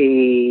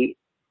responsibility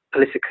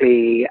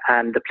politically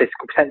and the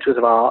political potentials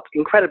of art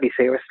incredibly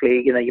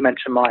seriously. You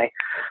mentioned my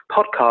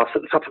podcast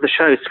at the top of the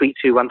show, Suite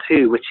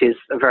 212, which is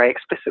a very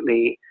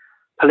explicitly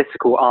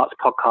political arts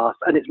podcast,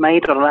 and it's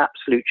made on an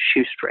absolute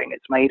shoestring.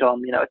 It's made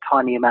on, a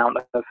tiny amount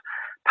of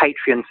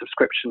Patreon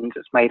subscriptions.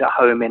 It's made at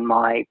home in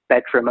my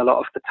bedroom a lot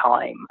of the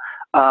time.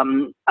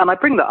 And I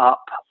bring that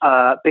up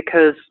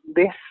because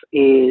this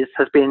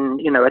has been,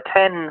 a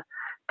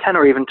 10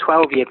 or even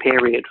 12-year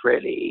period,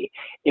 really,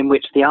 in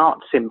which the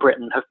arts in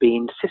Britain have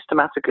been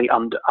systematically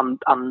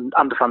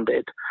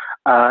underfunded.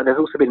 There's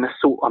also been an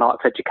assault on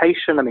arts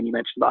education. I mean, you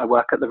mentioned that I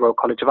work at the Royal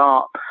College of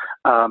Art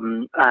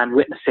and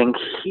witnessing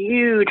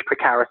huge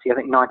precarity. I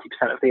think 90%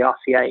 of the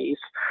RCAs,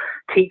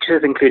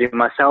 teachers, including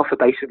myself, are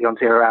basically on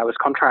 0 hours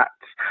contracts.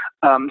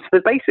 So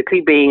there's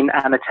basically been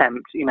an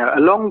attempt,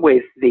 along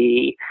with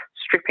the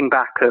stripping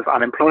back of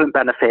unemployment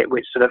benefit,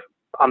 which sort of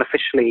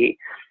unofficially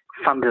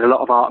funded a lot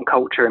of art and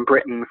culture in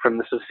Britain from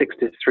the sort of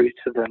 60s through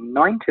to the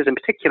 90s in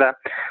particular.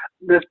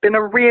 There's been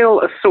a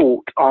real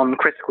assault on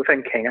critical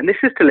thinking, and this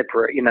is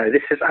deliberate.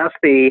 This is as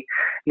the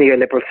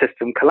neoliberal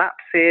system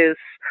collapses.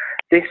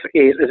 This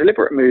is a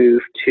deliberate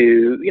move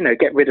to,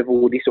 get rid of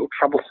all these sort of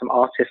troublesome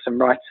artists and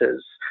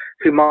writers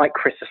who might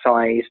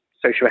criticize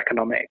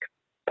socioeconomic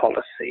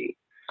policy.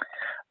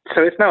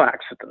 So it's no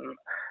accident.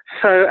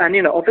 So, and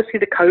obviously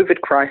the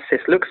COVID crisis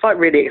looks like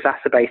really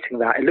exacerbating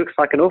that. It looks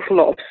like an awful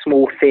lot of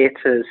small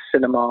theatres,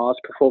 cinemas,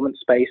 performance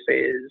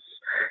spaces,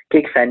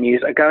 gig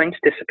venues are going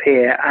to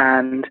disappear.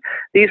 And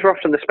these were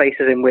often the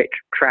spaces in which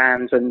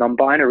trans and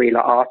non-binary,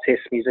 like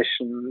artists,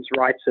 musicians,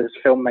 writers,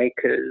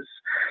 filmmakers,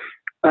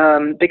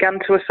 began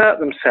to assert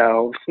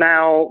themselves.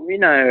 Now,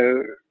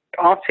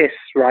 artists,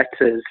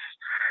 writers,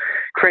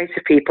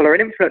 creative people are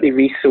an infinitely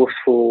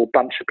resourceful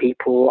bunch of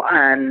people,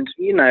 and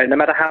no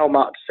matter how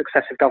much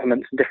successive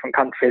governments in different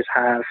countries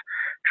have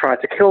tried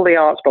to kill the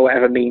arts by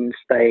whatever means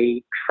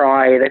they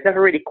try, they've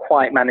never really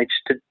quite managed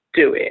to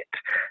do it.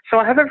 So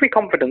I have every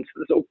confidence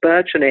that the sort of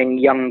burgeoning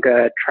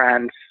younger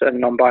trans and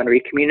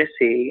non-binary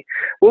community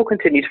will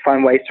continue to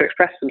find ways to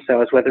express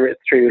themselves, whether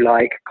it's through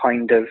like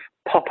kind of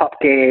pop-up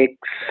gigs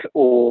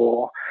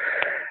or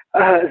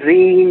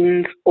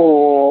zines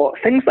or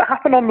things that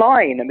happen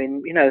online. I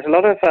mean, there's a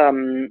lot of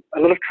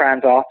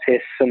trans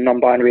artists and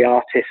non-binary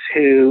artists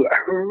who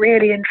are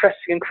really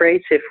interesting and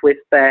creative with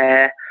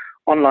their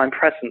online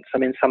presence. I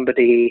mean,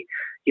 somebody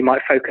you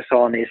might focus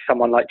on is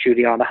someone like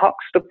Juliana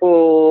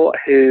Huxtable,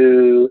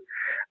 who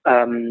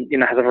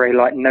has a very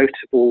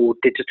notable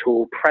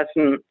digital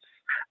presence.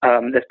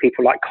 There's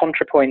people like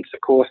ContraPoints,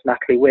 of course,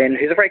 Natalie Wynn,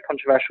 who's a very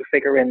controversial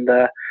figure in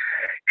the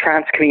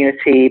trans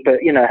community, but,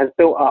 has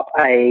built up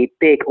a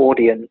big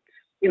audience,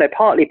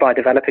 partly by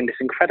developing this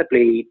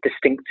incredibly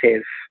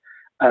distinctive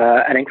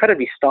and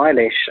incredibly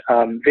stylish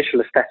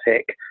visual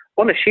aesthetic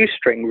on a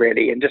shoestring,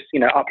 really, and just,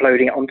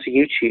 uploading it onto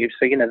YouTube.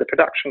 So, the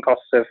production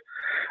costs of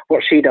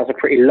what she does are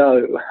pretty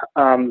low.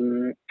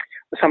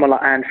 Someone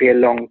like Andrea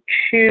Long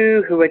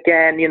Chu, who,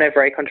 again,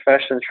 very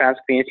controversial in the trans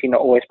community,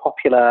 not always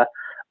popular,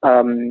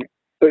 but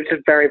was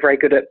just very, very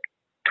good at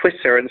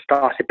Twitter and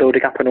started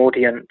building up an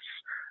audience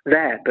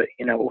there, but,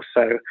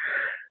 also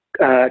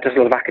does a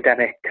lot of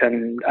academic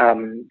and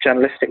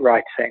journalistic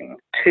writing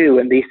too,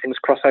 and these things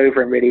cross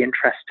over in really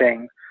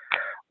interesting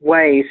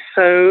ways.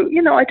 So,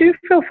 I do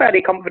feel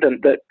fairly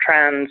confident that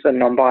trans and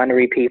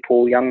non-binary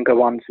people, younger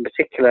ones in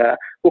particular,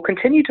 will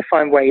continue to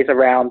find ways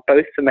around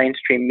both the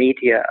mainstream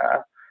media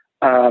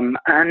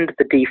and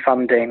the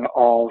defunding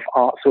of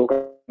arts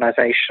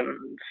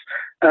organisations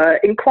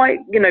in quite,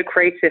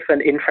 creative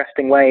and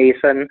interesting ways.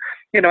 And,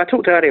 I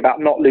talked earlier about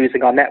not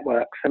losing our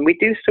networks, and we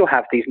do still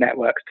have these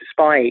networks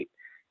despite,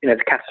 the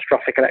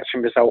catastrophic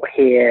election result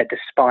here,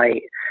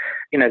 despite,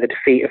 the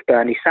defeat of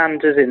Bernie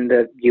Sanders in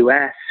the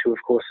US, who of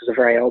course is a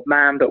very old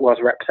man, but was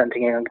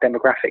representing a young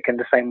demographic in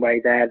the same way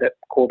there that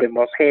Corbyn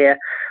was here.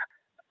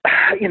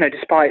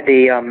 Despite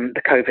the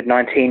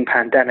COVID-19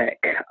 pandemic,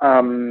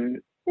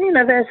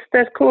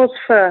 there's cause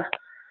for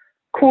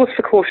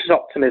cautious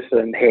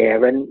optimism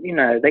here, and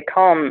they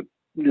can't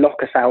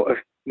lock us out of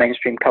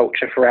mainstream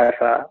culture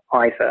forever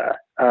either,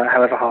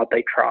 however hard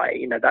they try.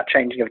 That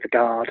changing of the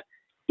guard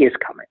is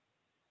coming.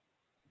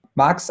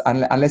 Max,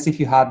 unless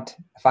if you had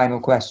a final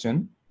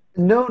question.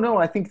 No,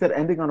 I think that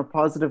ending on a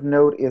positive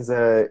note is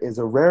a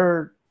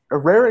rare a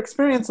rare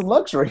experience and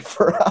luxury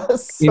for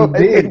us. So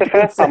Indeed. It's the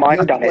first time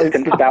I've done it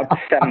since about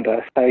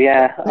December. So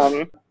yeah.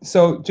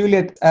 So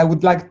Juliet, I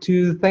would like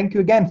to thank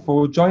you again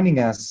for joining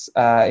us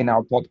in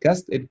our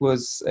podcast. It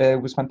was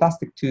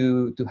fantastic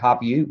to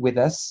have you with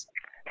us.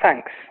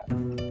 Thanks.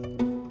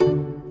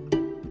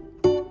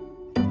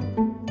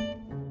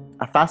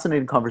 A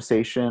fascinating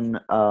conversation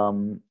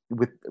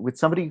with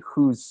somebody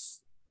who's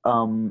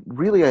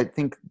really, I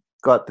think,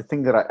 got the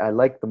thing that I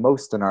like the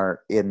most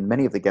in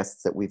many of the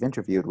guests that we've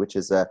interviewed, which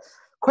is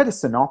quite a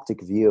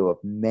synoptic view of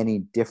many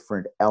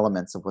different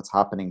elements of what's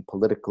happening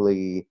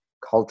politically,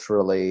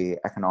 culturally,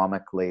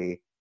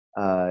 economically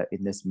in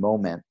this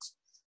moment.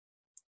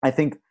 I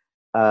think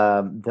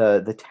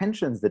the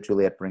tensions that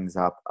Juliet brings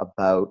up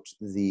about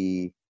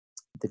the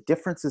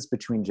differences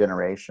between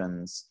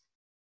generations,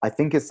 I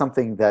think, is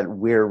something that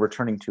we're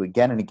returning to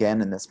again and again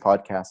in this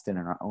podcast and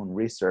in our own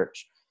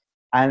research.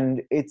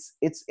 And it's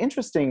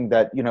interesting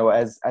that,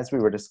 as we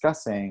were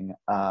discussing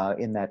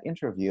in that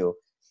interview,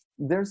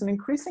 there's an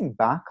increasing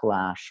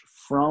backlash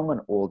from an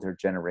older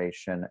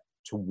generation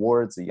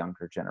towards a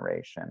younger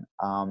generation.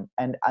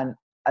 And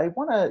I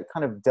want to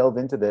kind of delve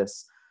into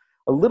this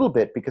a little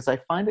bit because I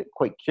find it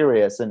quite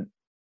curious. And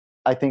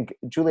I think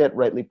Juliet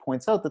rightly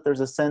points out that there's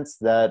a sense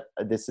that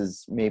this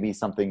is maybe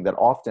something that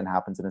often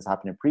happens and has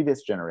happened in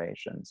previous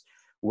generations,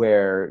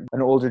 where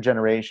an older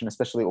generation,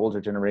 especially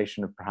older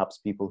generation of perhaps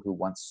people who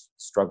once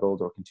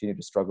struggled or continue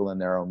to struggle in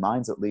their own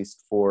minds, at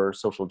least, for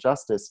social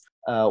justice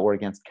or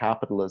against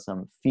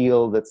capitalism,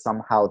 feel that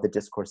somehow the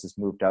discourse has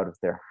moved out of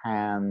their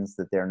hands,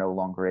 that they're no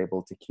longer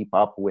able to keep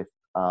up with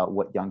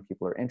what young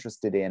people are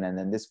interested in. And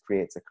then this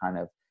creates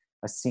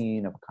a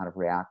scene of a kind of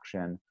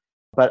reaction.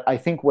 But I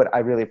think what I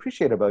really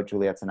appreciate about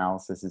Juliet's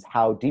analysis is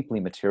how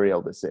deeply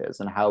material this is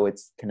and how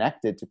it's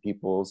connected to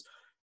people's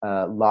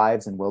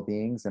lives and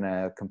well-beings in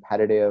a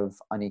competitive,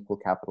 unequal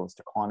capitalist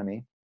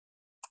economy.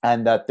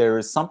 And that there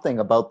is something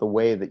about the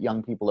way that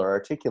young people are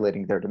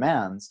articulating their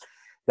demands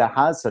that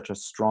has such a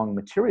strong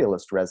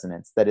materialist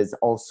resonance that is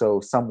also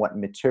somewhat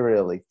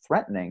materially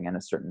threatening in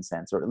a certain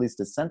sense, or at least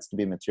is sensed to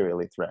be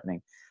materially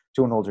threatening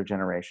to an older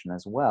generation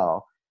as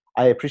well.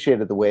 I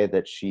appreciated the way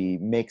that she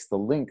makes the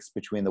links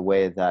between the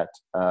way that,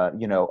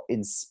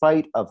 in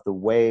spite of the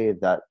way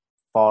that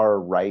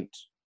far-right,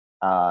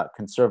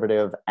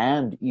 conservative,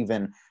 and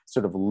even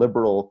sort of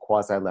liberal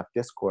quasi-left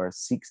discourse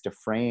seeks to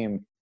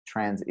frame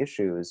trans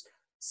issues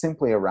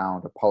simply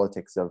around a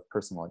politics of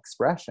personal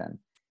expression.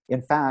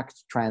 In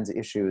fact, trans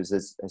issues,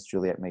 as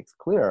Juliet makes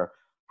clear,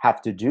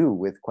 have to do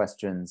with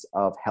questions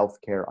of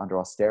healthcare under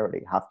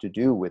austerity, have to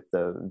do with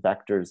the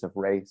vectors of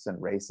race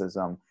and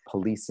racism,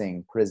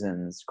 policing,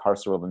 prisons,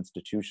 carceral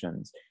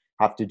institutions,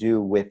 have to do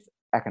with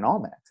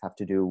economics, have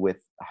to do with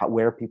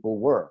where people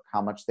work,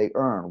 how much they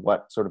earn,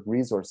 what sort of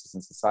resources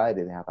in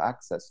society they have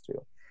access to.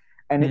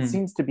 And it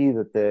seems to be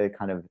that the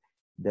kind of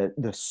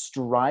the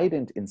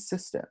strident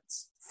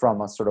insistence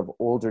from a sort of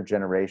older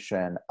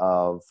generation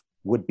of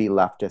would-be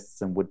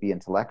leftists and would-be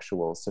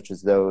intellectuals, such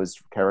as those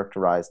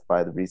characterized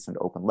by the recent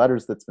open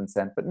letters that's been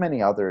sent, but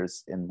many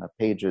others in the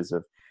pages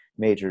of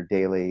major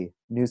daily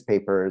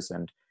newspapers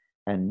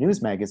and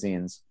news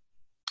magazines,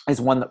 is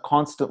one that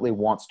constantly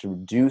wants to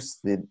reduce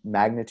the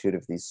magnitude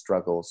of these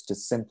struggles to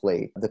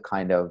simply the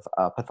kind of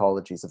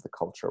pathologies of the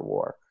culture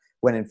war.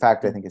 When in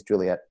fact, I think, as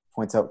Juliet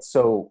points out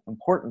so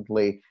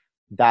importantly,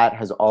 that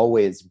has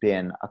always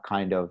been a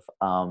kind of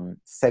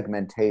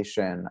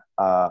segmentation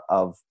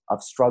of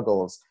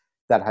struggles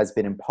that has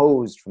been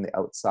imposed from the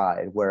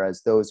outside,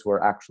 whereas those who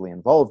are actually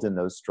involved in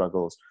those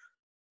struggles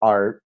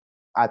are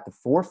at the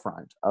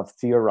forefront of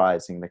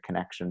theorizing the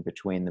connection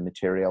between the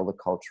material, the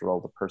cultural,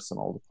 the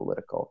personal, the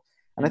political.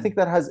 And I think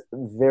that has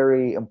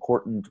very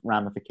important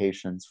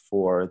ramifications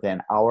for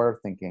then our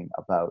thinking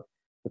about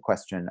the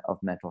question of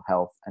mental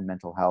health and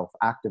mental health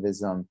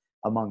activism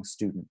among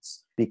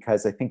students.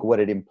 Because I think what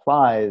it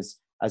implies,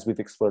 as we've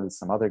explored with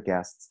some other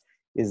guests,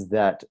 is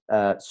that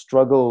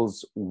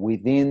struggles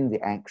within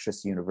the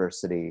anxious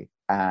university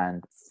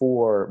and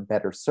for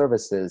better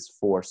services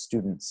for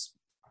students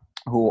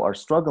who are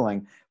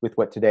struggling with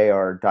what today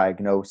are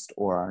diagnosed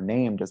or are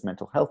named as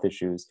mental health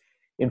issues,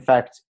 in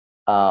fact,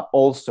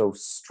 also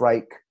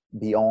strike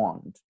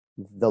beyond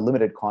the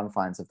limited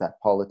confines of that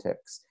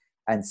politics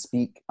and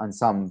speak in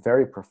some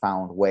very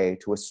profound way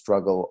to a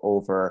struggle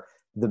over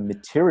the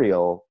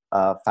material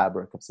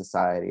fabric of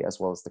society as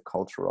well as the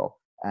cultural,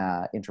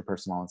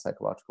 interpersonal and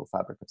psychological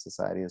fabric of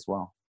society as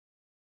well.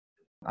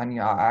 And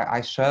yeah,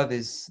 I share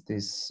this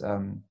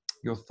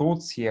your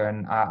thoughts here,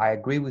 and I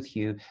agree with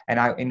you.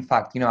 And in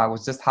fact, I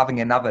was just having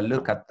another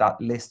look at that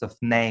list of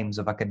names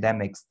of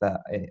academics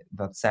that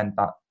sent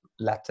that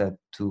letter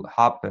to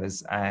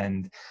Harper's,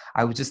 and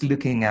I was just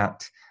looking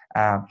at.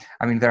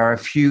 There are a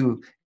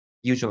few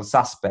usual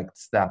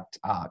suspects that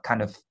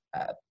kind of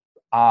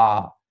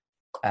are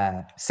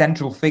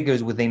central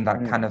figures within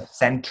that kind of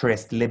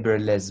centrist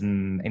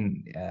liberalism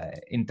in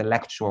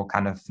intellectual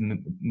kind of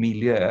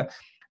milieu.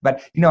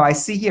 But, I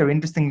see here,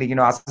 interestingly,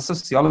 as a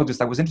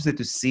sociologist, I was interested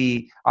to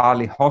see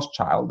Arlie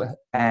Hochschild,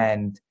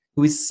 and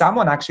who is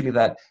someone actually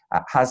that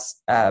has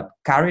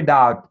carried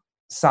out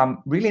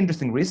some really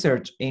interesting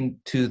research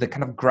into the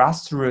kind of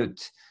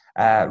grassroots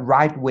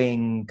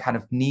right-wing kind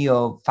of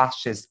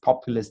neo-fascist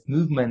populist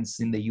movements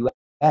in the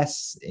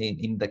US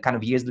in the kind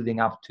of years leading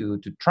up to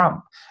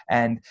Trump.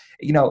 And,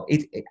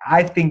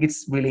 I think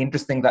it's really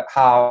interesting that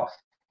how,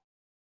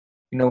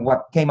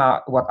 what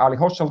Ali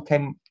Hochschild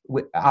came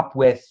up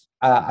with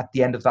at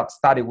the end of that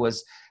study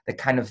was the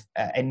kind of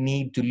a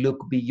need to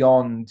look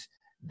beyond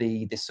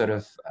the sort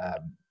of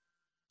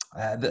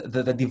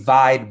the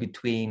divide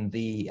between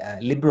the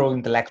liberal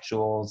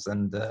intellectuals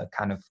and the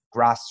kind of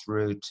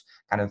grassroots,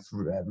 kind of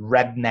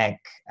redneck,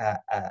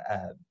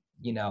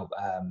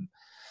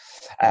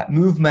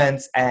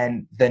 movements,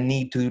 and the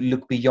need to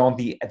look beyond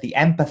the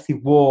empathy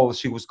wall,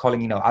 she was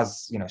calling,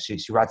 as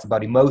she writes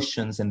about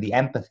emotions and the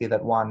empathy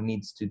that one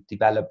needs to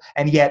develop.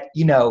 And yet,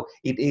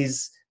 it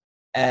is,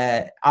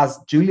 as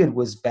Juliet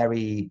was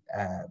very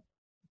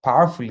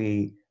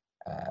powerfully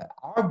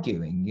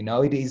arguing,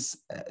 it is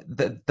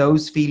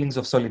those feelings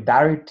of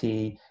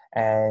solidarity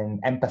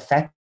and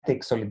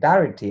empathetic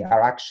solidarity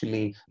are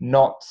actually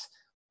not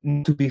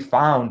to be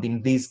found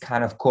in these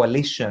kind of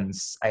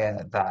coalitions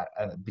that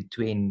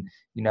between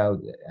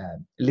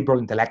liberal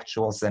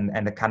intellectuals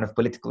and the kind of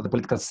the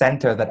political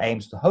center that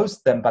aims to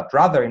host them, but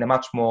rather in a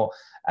much more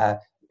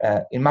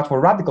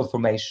radical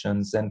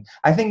formations. And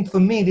I think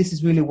for me this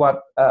is really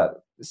what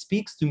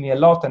speaks to me a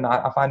lot, and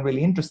I find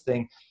really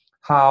interesting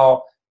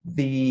how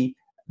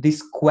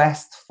this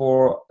quest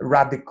for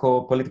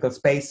radical political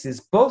spaces,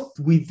 both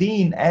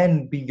within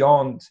and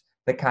beyond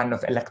the kind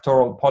of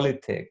electoral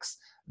politics,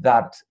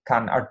 that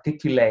can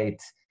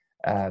articulate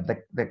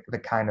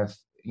the kind of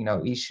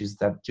issues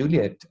that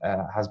Juliet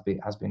has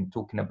been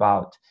talking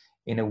about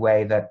in a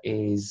way that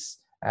is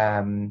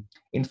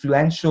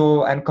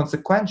influential and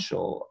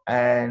consequential.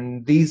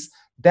 And these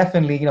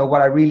definitely,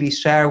 what I really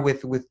share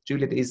with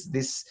Juliet is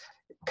this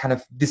kind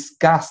of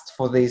disgust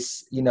for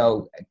this,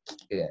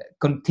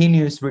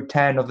 continuous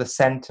return of the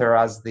center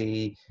as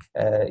the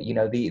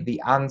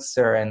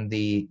answer and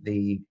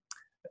the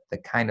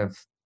kind of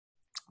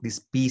this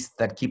beast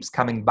that keeps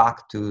coming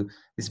back to,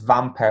 this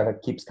vampire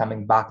that keeps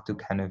coming back to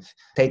kind of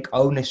take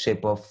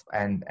ownership of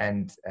and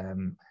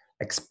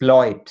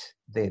exploit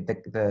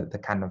the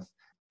kind of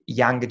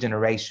younger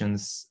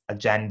generation's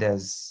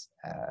agendas,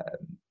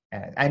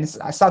 and it's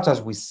such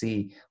as we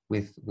see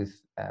with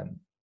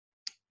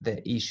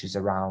the issues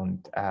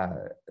around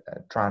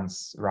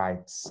trans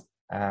rights.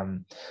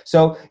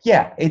 So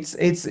yeah,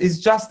 it's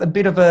just a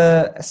bit of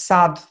a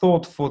sad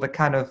thought for the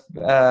kind of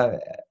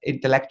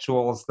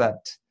intellectuals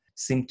that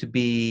seem to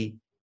be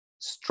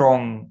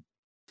strong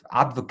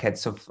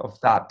advocates of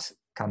that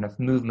kind of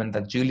movement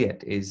that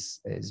Juliet is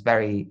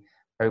very,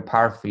 very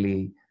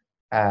powerfully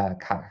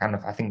kind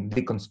of, I think,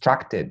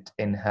 deconstructed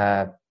in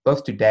her,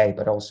 both today,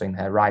 but also in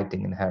her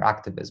writing and her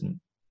activism.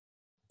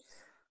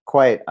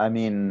 Quite. I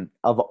mean,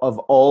 of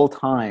all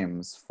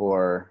times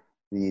for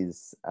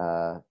these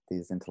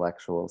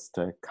intellectuals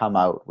to come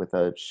out with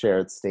a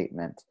shared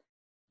statement,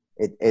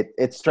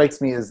 it strikes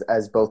me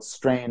as both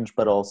strange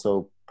but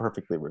also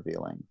perfectly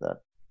revealing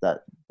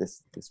that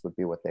this would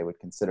be what they would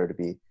consider to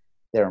be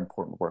their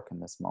important work in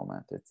this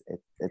moment.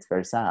 It's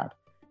very sad.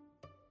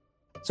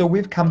 So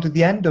we've come to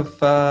the end of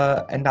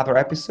another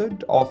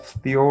episode of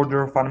The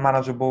Order of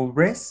Unmanageable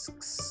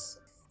Risks.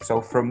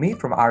 So from me,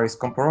 from Aris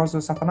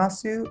Komporozos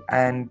Athanasiou,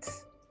 and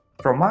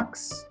from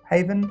Max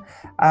Haven,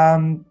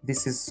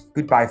 this is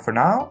goodbye for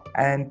now.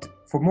 And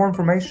for more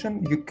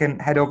information, you can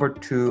head over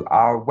to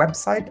our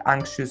website,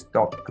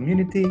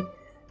 anxious.community,